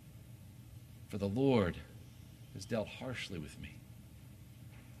 "For the Lord has dealt harshly with me.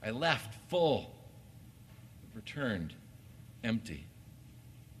 I left full, but returned empty."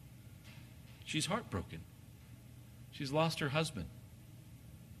 She's heartbroken. She's lost her husband.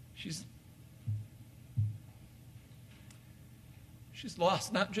 She's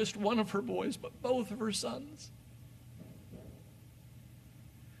lost not just one of her boys, but both of her sons.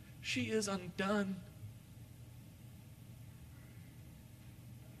 She is undone.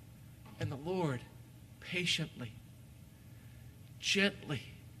 And the Lord patiently, gently,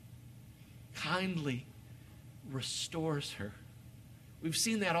 kindly restores her. We've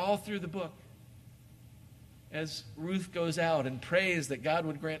seen that all through the book. As Ruth goes out and prays that God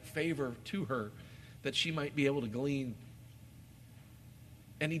would grant favor to her, that she might be able to glean.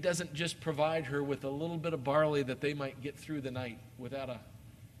 And he doesn't just provide her with a little bit of barley that they might get through the night without a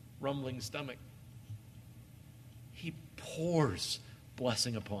rumbling stomach. He pours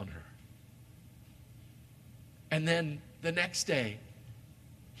blessing upon her. And then the next day,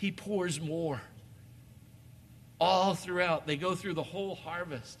 he pours more. All throughout, they go through the whole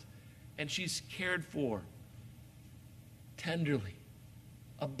harvest, and she's cared for tenderly,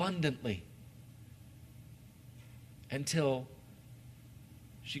 abundantly, until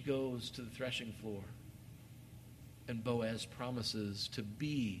she goes to the threshing floor, and Boaz promises to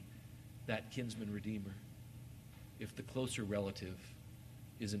be that kinsman redeemer if the closer relative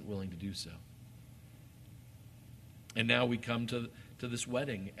isn't willing to do so. And now we come to this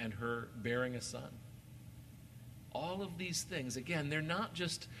wedding and her bearing a son. All of these things, again, they're not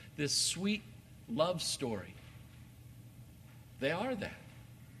just this sweet love story. They are that.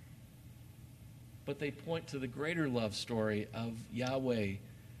 But they point to the greater love story of Yahweh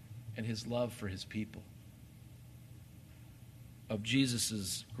and his love for his people. Of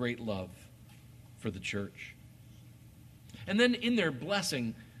Jesus' great love for the church. And then in their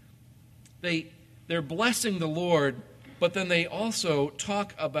blessing, they're blessing the Lord, but then they also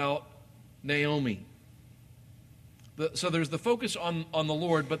talk about Naomi. So there's the focus on the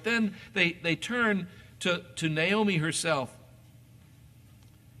Lord, but then they turn to Naomi herself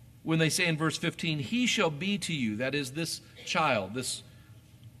when they say in verse 15, "He shall be to you," that is this child, this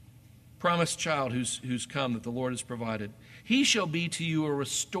promised child who's come that the Lord has provided. "He shall be to you a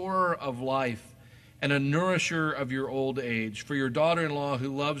restorer of life and a nourisher of your old age. For your daughter-in-law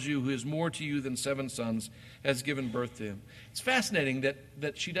who loves you, who is more to you than 7 sons, has given birth to him." It's fascinating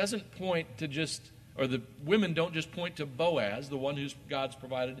that she doesn't point to just, or the women don't just point to Boaz, the one who's God's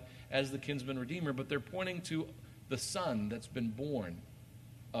provided as the kinsman redeemer, but they're pointing to the son that's been born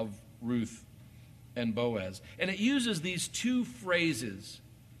of Ruth and Boaz. And it uses these two phrases.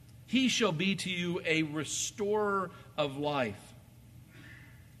 "He shall be to you a restorer of life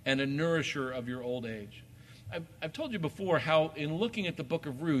and a nourisher of your old age." I've told you before how in looking at the book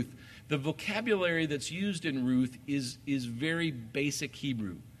of Ruth, the vocabulary that's used in Ruth is very basic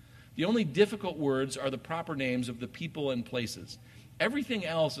Hebrew. The only difficult words are the proper names of the people and places. Everything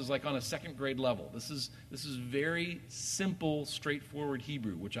else is like on a second grade level. This is very simple, straightforward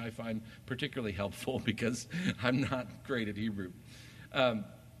Hebrew, which I find particularly helpful because I'm not great at Hebrew.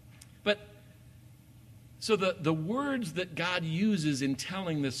 So the words that God uses in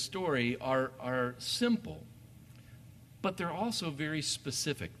telling this story are simple, but they're also very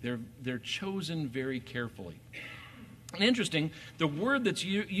specific. They're chosen very carefully. And interesting, the word that's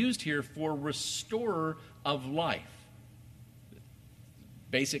used here for restorer of life,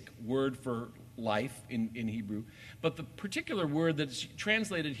 basic word for life in Hebrew. But the particular word that's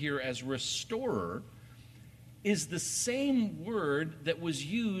translated here as restorer is the same word that was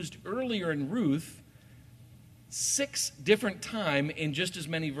used earlier in Ruth 6 different times in just as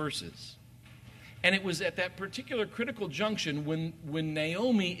many verses. And it was at that particular critical junction when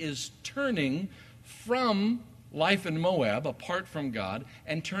Naomi is turning from life in Moab, apart from God,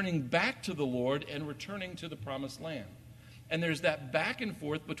 and turning back to the Lord and returning to the promised land. And there's that back and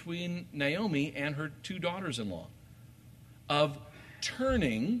forth between Naomi and her 2 daughters-in-law of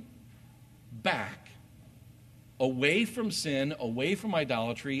turning back away from sin, away from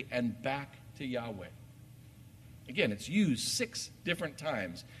idolatry, and back to Yahweh. Again, it's used 6 different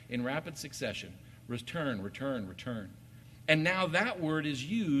times in rapid succession. Return, return, return. And now that word is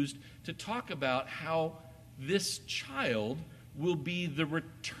used to talk about how this child will be the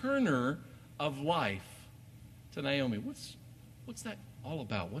returner of life to Naomi. What's that all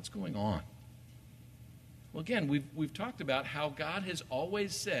about? What's going on? Well, again, we've talked about how God has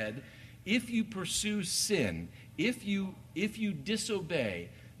always said, if you pursue sin, if you disobey,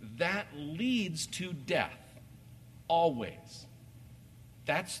 that leads to death. Always.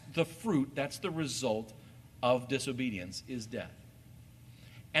 That's the fruit, that's the result of disobedience, is death.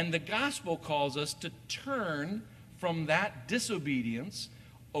 And the gospel calls us to turn from that disobedience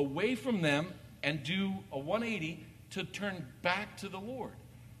away from them and do a 180 to turn back to the Lord,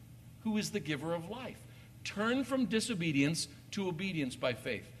 who is the giver of life. Turn from disobedience to obedience by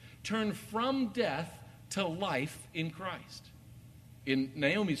faith. Turn from death to life in Christ. In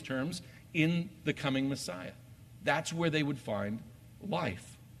Naomi's terms, in the coming Messiah. That's where they would find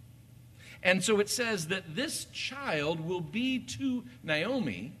life. And so it says that this child will be to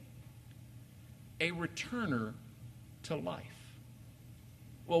Naomi a returner to life.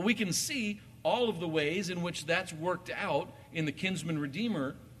 Well, we can see all of the ways in which that's worked out in the kinsman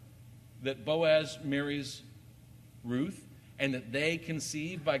redeemer, that Boaz marries Ruth, and that they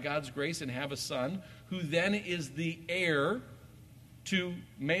conceive by God's grace and have a son, who then is the heir to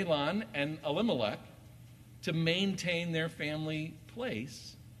Mahlon and Elimelech to maintain their family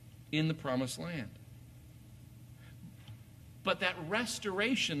place in the promised land. But that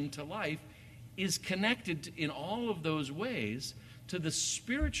restoration to life is connected in all of those ways to the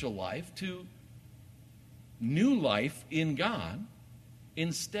spiritual life, to new life in God,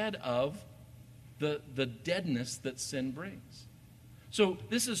 instead of the deadness that sin brings. So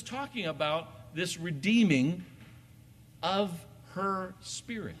this is talking about this redeeming of her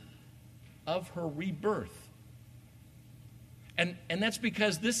spirit, of her rebirth. And that's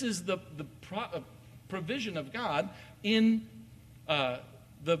because this is the provision of God in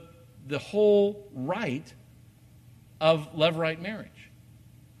the whole rite of levirate marriage.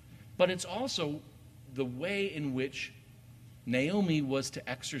 But it's also the way in which Naomi was to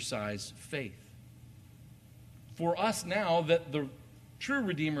exercise faith. For us now that the true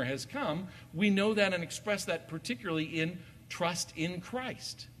Redeemer has come, we know that and express that particularly in trust in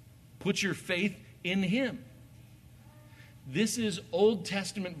Christ. Put your faith in Him. This is Old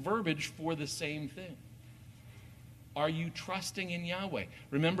Testament verbiage for the same thing. Are you trusting in Yahweh?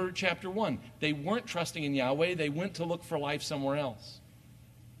 Remember chapter 1. They weren't trusting in Yahweh. They went to look for life somewhere else.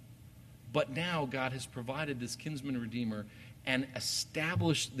 But now God has provided this kinsman redeemer and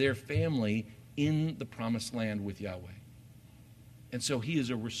established their family in the promised land with Yahweh. And so He is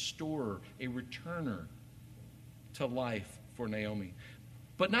a restorer, a returner to life for Naomi.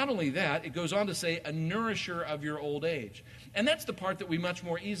 But not only that, it goes on to say, a nourisher of your old age. And that's the part that we much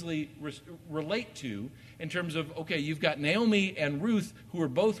more easily relate to in terms of, okay, you've got Naomi and Ruth, who are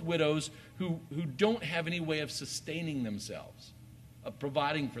both widows, who don't have any way of sustaining themselves, of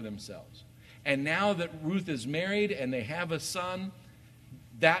providing for themselves. And now that Ruth is married and they have a son,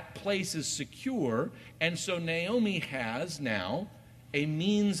 that place is secure. And so Naomi has now a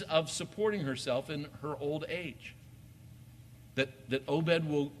means of supporting herself in her old age. That Obed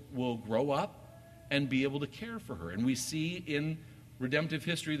will grow up and be able to care for her. And we see in redemptive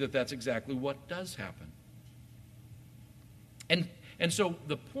history that that's exactly what does happen. And so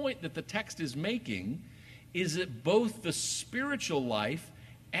the point that the text is making is that both the spiritual life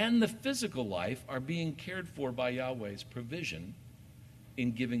and the physical life are being cared for by Yahweh's provision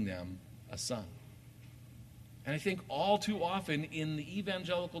in giving them a son. And I think all too often in the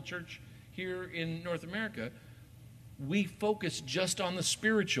evangelical church here in North America, we focus just on the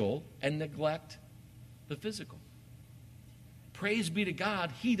spiritual and neglect the physical. Praise be to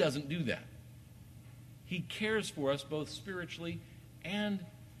God, He doesn't do that. He cares for us both spiritually and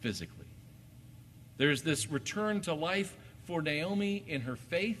physically. There's this return to life for Naomi in her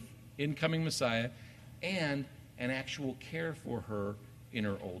faith in coming Messiah, and an actual care for her in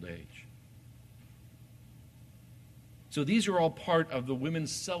her old age. So these are all part of the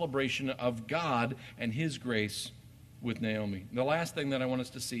women's celebration of God and his grace with Naomi. The last thing that I want us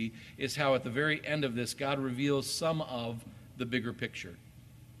to see is how at the very end of this, God reveals some of the bigger picture.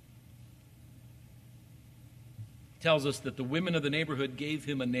 It tells us that the women of the neighborhood gave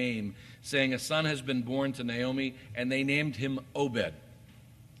him a name, saying, "A son has been born to Naomi," and they named him Obed.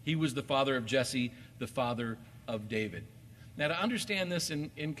 He was the father of Jesse, the father of David. Now, to understand this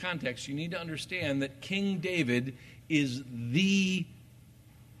in context, you need to understand that King David is the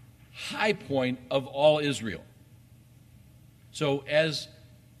high point of all Israel. So as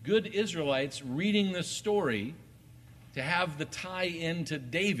good Israelites reading this story, to have the tie in to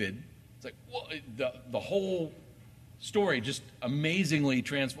David, it's like, well, the whole story just amazingly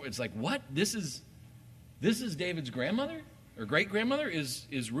transformed. It's like, what? This is David's grandmother or great-grandmother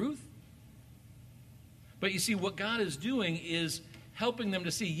is Ruth? But you see, what God is doing is helping them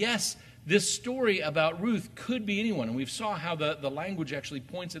to see, yes, this story about Ruth could be anyone. And we saw how the language actually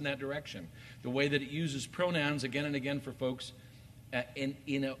points in that direction. The way that it uses pronouns again and again for folks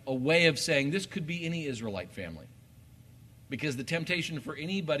in a way of saying this could be any Israelite family. Because the temptation for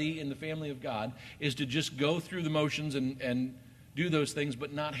anybody in the family of God is to just go through the motions and do those things,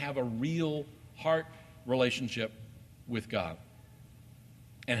 but not have a real heart relationship with God.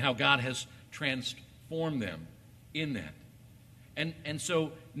 And how God has transformed them in that. And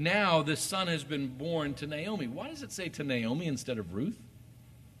so now this son has been born to Naomi. Why does it say to Naomi instead of Ruth?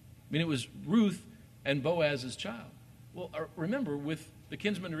 I mean, it was Ruth and Boaz's child. Well, remember, with the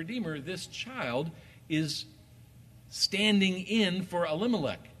kinsman redeemer, this child is standing in for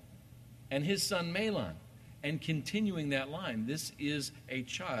Elimelech and his son Mahlon and continuing that line. This is a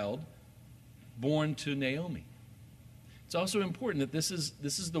child born to Naomi. It's also important that this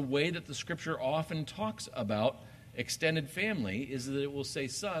is the way that the Scripture often talks about extended family, is that it will say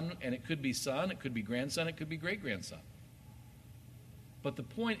son, and it could be son, it could be grandson, it could be great-grandson. But the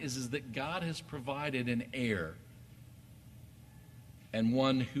point is that God has provided an heir and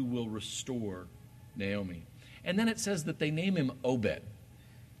one who will restore Naomi. And then it says that they name him Obed.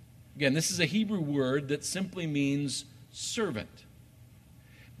 Again, this is a Hebrew word that simply means servant.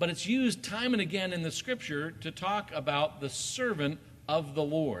 But it's used time and again in the Scripture to talk about the servant of the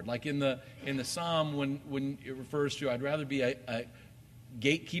Lord. Like in the Psalm when it refers to, I'd rather be a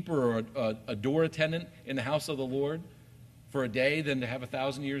gatekeeper or a door attendant in the house of the Lord for a day than to have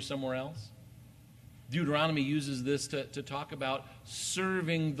 1,000 years somewhere else. Deuteronomy uses this to talk about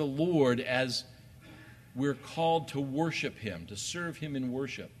serving the Lord as we're called to worship him, to serve him in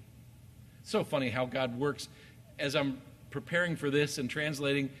worship. It's so funny how God works. As I'm preparing for this and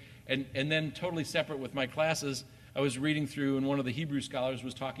translating, and then totally separate with my classes, I was reading through, and one of the Hebrew scholars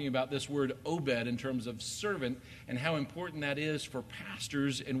was talking about this word Obed in terms of servant and how important that is for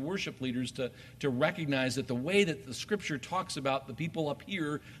pastors and worship leaders to recognize that the way that the Scripture talks about the people up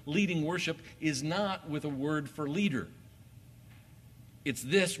here leading worship is not with a word for leader. It's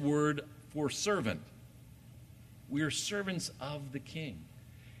this word for servant. We are servants of the King.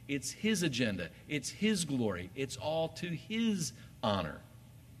 It's his agenda. It's his glory. It's all to his honor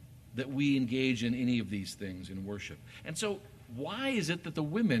that we engage in any of these things in worship. And so why is it that the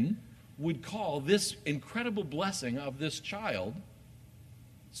women would call this incredible blessing of this child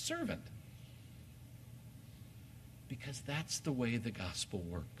servant? Because that's the way the gospel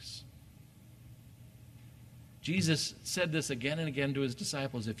works. Jesus said this again and again to his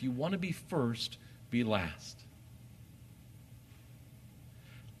disciples: if you want to be first, be last.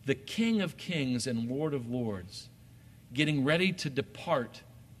 The King of Kings and Lord of Lords, getting ready to depart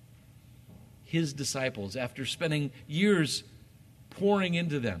his disciples after spending years pouring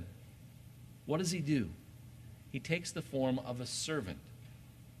into them, what does he do? He takes the form of a servant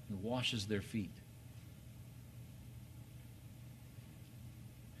and washes their feet.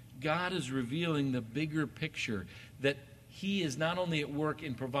 God is revealing the bigger picture that he is not only at work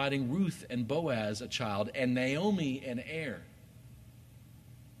in providing Ruth and Boaz a child and Naomi an heir,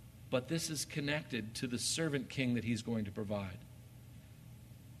 but this is connected to the servant king that he's going to provide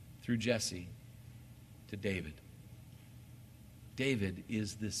through Jesse to David. David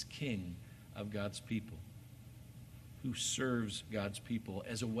is this king of God's people who serves God's people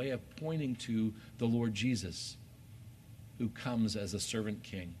as a way of pointing to the Lord Jesus, who comes as a servant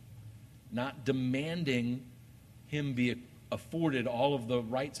king, not demanding him be afforded all of the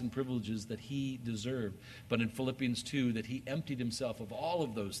rights and privileges that he deserved, but in Philippians 2, that he emptied himself of all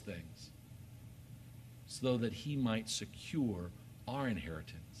of those things so that he might secure our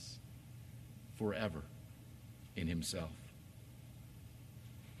inheritance forever in himself.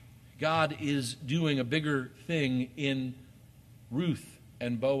 God is doing a bigger thing in Ruth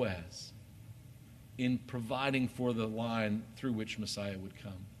and Boaz in providing for the line through which Messiah would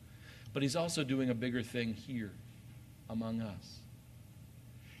come. But he's also doing a bigger thing here among us.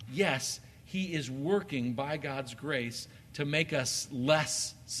 Yes, he is working by God's grace to make us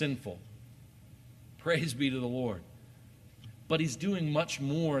less sinful. Praise be to the Lord. But he's doing much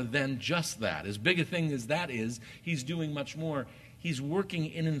more than just that. As big a thing as that is, he's doing much more. He's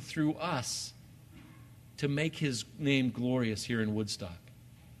working in and through us to make his name glorious here in Woodstock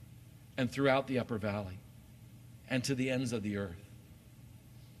and throughout the Upper Valley and to the ends of the earth.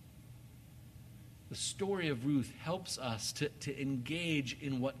 The story of Ruth helps us to engage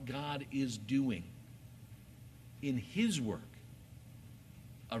in what God is doing in his work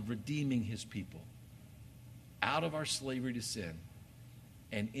of redeeming his people out of our slavery to sin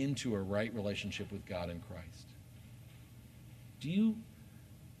and into a right relationship with God in Christ. Do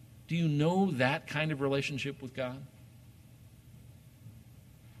you know that kind of relationship with God?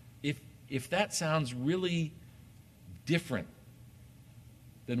 If that sounds really different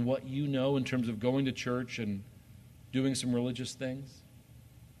than what you know in terms of going to church and doing some religious things,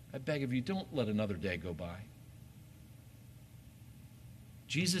 I beg of you, don't let another day go by.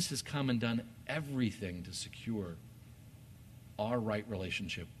 Jesus has come and done everything to secure our right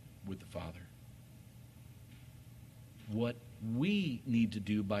relationship with the Father. What we need to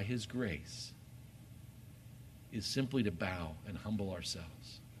do by his grace is simply to bow and humble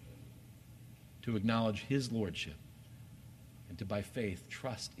ourselves, to acknowledge his lordship, and to, by faith,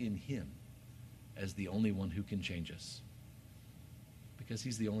 trust in him as the only one who can change us, because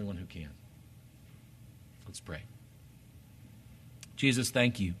he's the only one who can. Let's pray. Jesus,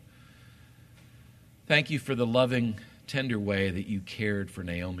 thank you. Thank you for the loving, tender way that you cared for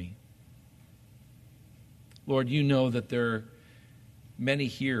Naomi. Lord, you know that there are many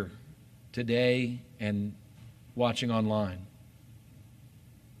here today and watching online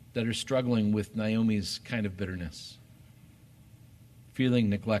that are struggling with Naomi's kind of bitterness, feeling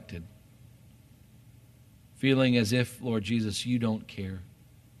neglected, feeling as if, Lord Jesus, you don't care,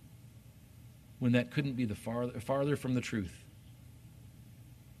 when that couldn't be the farther from the truth,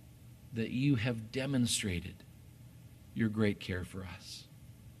 that you have demonstrated your great care for us,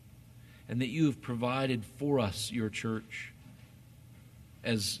 and that you have provided for us your church.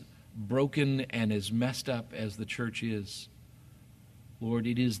 As broken and as messed up as the church is, Lord,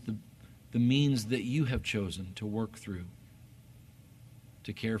 it is the means that you have chosen to work through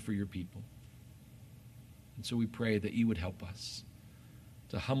to care for your people. And so we pray that you would help us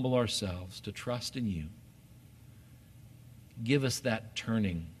to humble ourselves, to trust in you. Give us that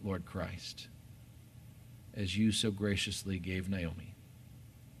turning, Lord Christ, as you so graciously gave Naomi.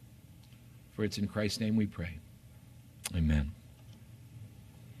 For it's in Christ's name we pray. Amen.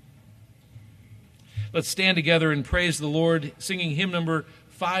 Let's stand together and praise the Lord, singing hymn number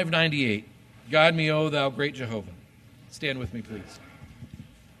 598, Guide Me, O Thou Great Jehovah. Stand with me, please.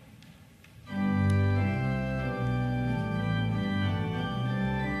 Amen.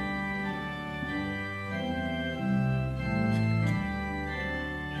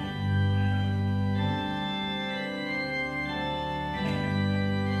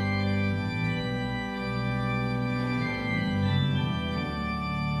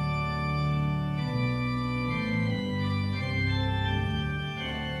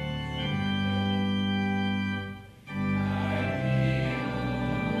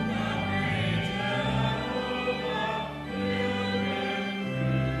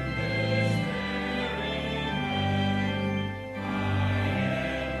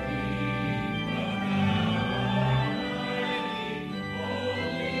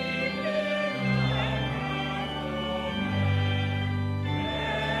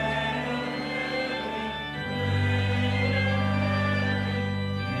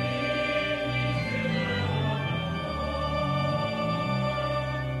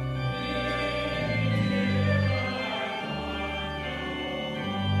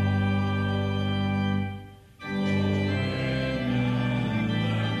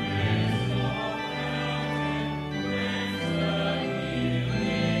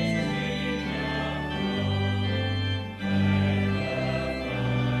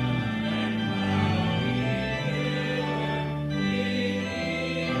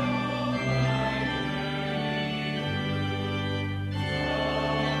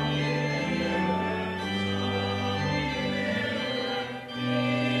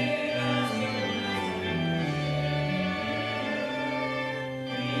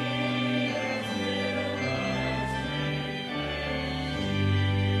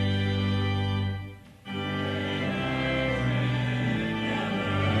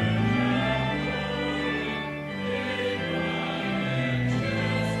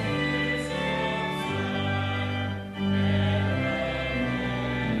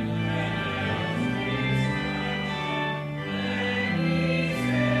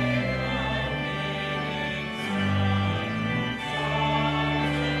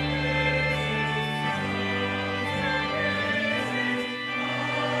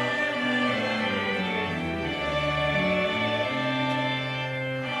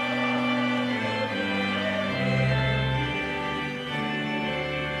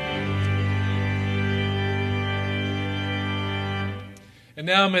 And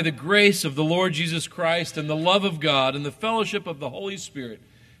now may the grace of the Lord Jesus Christ and the love of God and the fellowship of the Holy Spirit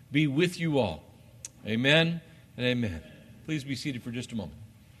be with you all. Amen and amen. Please be seated for just a moment.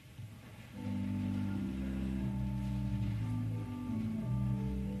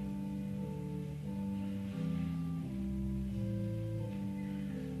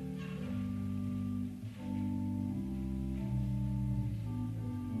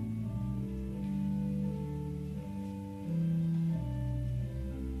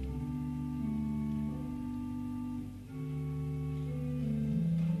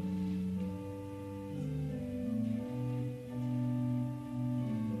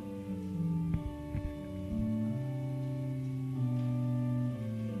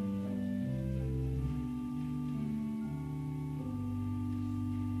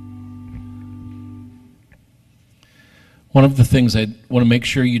 One of the things I want to make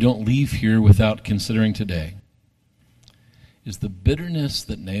sure you don't leave here without considering today is the bitterness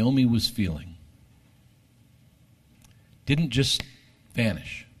that Naomi was feeling didn't just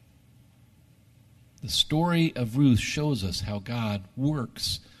vanish. The story of Ruth shows us how God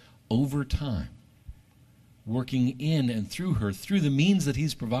works over time, working in and through her, through the means that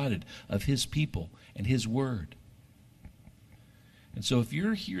he's provided of his people and his word. And so if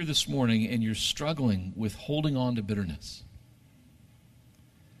you're here this morning and you're struggling with holding on to bitterness,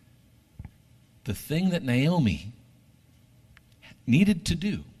 the thing that Naomi needed to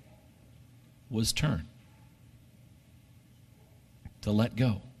do was turn, to let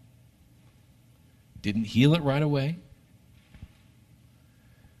go. Didn't heal it right away.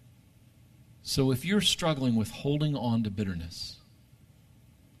 So if you're struggling with holding on to bitterness,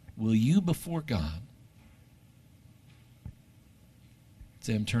 will you before God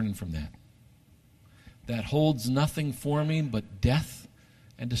say, I'm turning from that? That holds nothing for me but death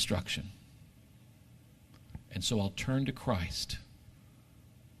and destruction. And so I'll turn to Christ,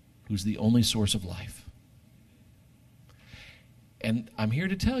 who's the only source of life. And I'm here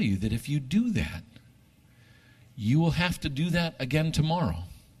to tell you that if you do that, you will have to do that again tomorrow.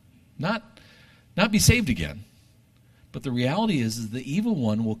 Not be saved again. But the reality is the evil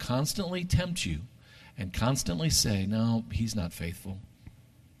one will constantly tempt you and constantly say, no, he's not faithful.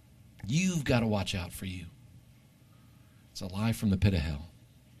 You've got to watch out for you. It's a lie from the pit of hell.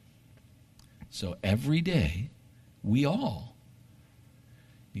 So every day, we all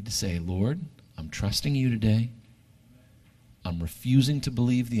need to say, Lord, I'm trusting you today. I'm refusing to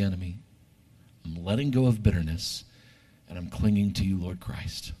believe the enemy. I'm letting go of bitterness, and I'm clinging to you, Lord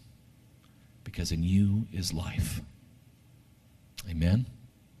Christ, because in you is life. Amen?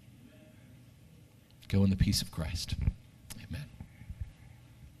 Go in the peace of Christ.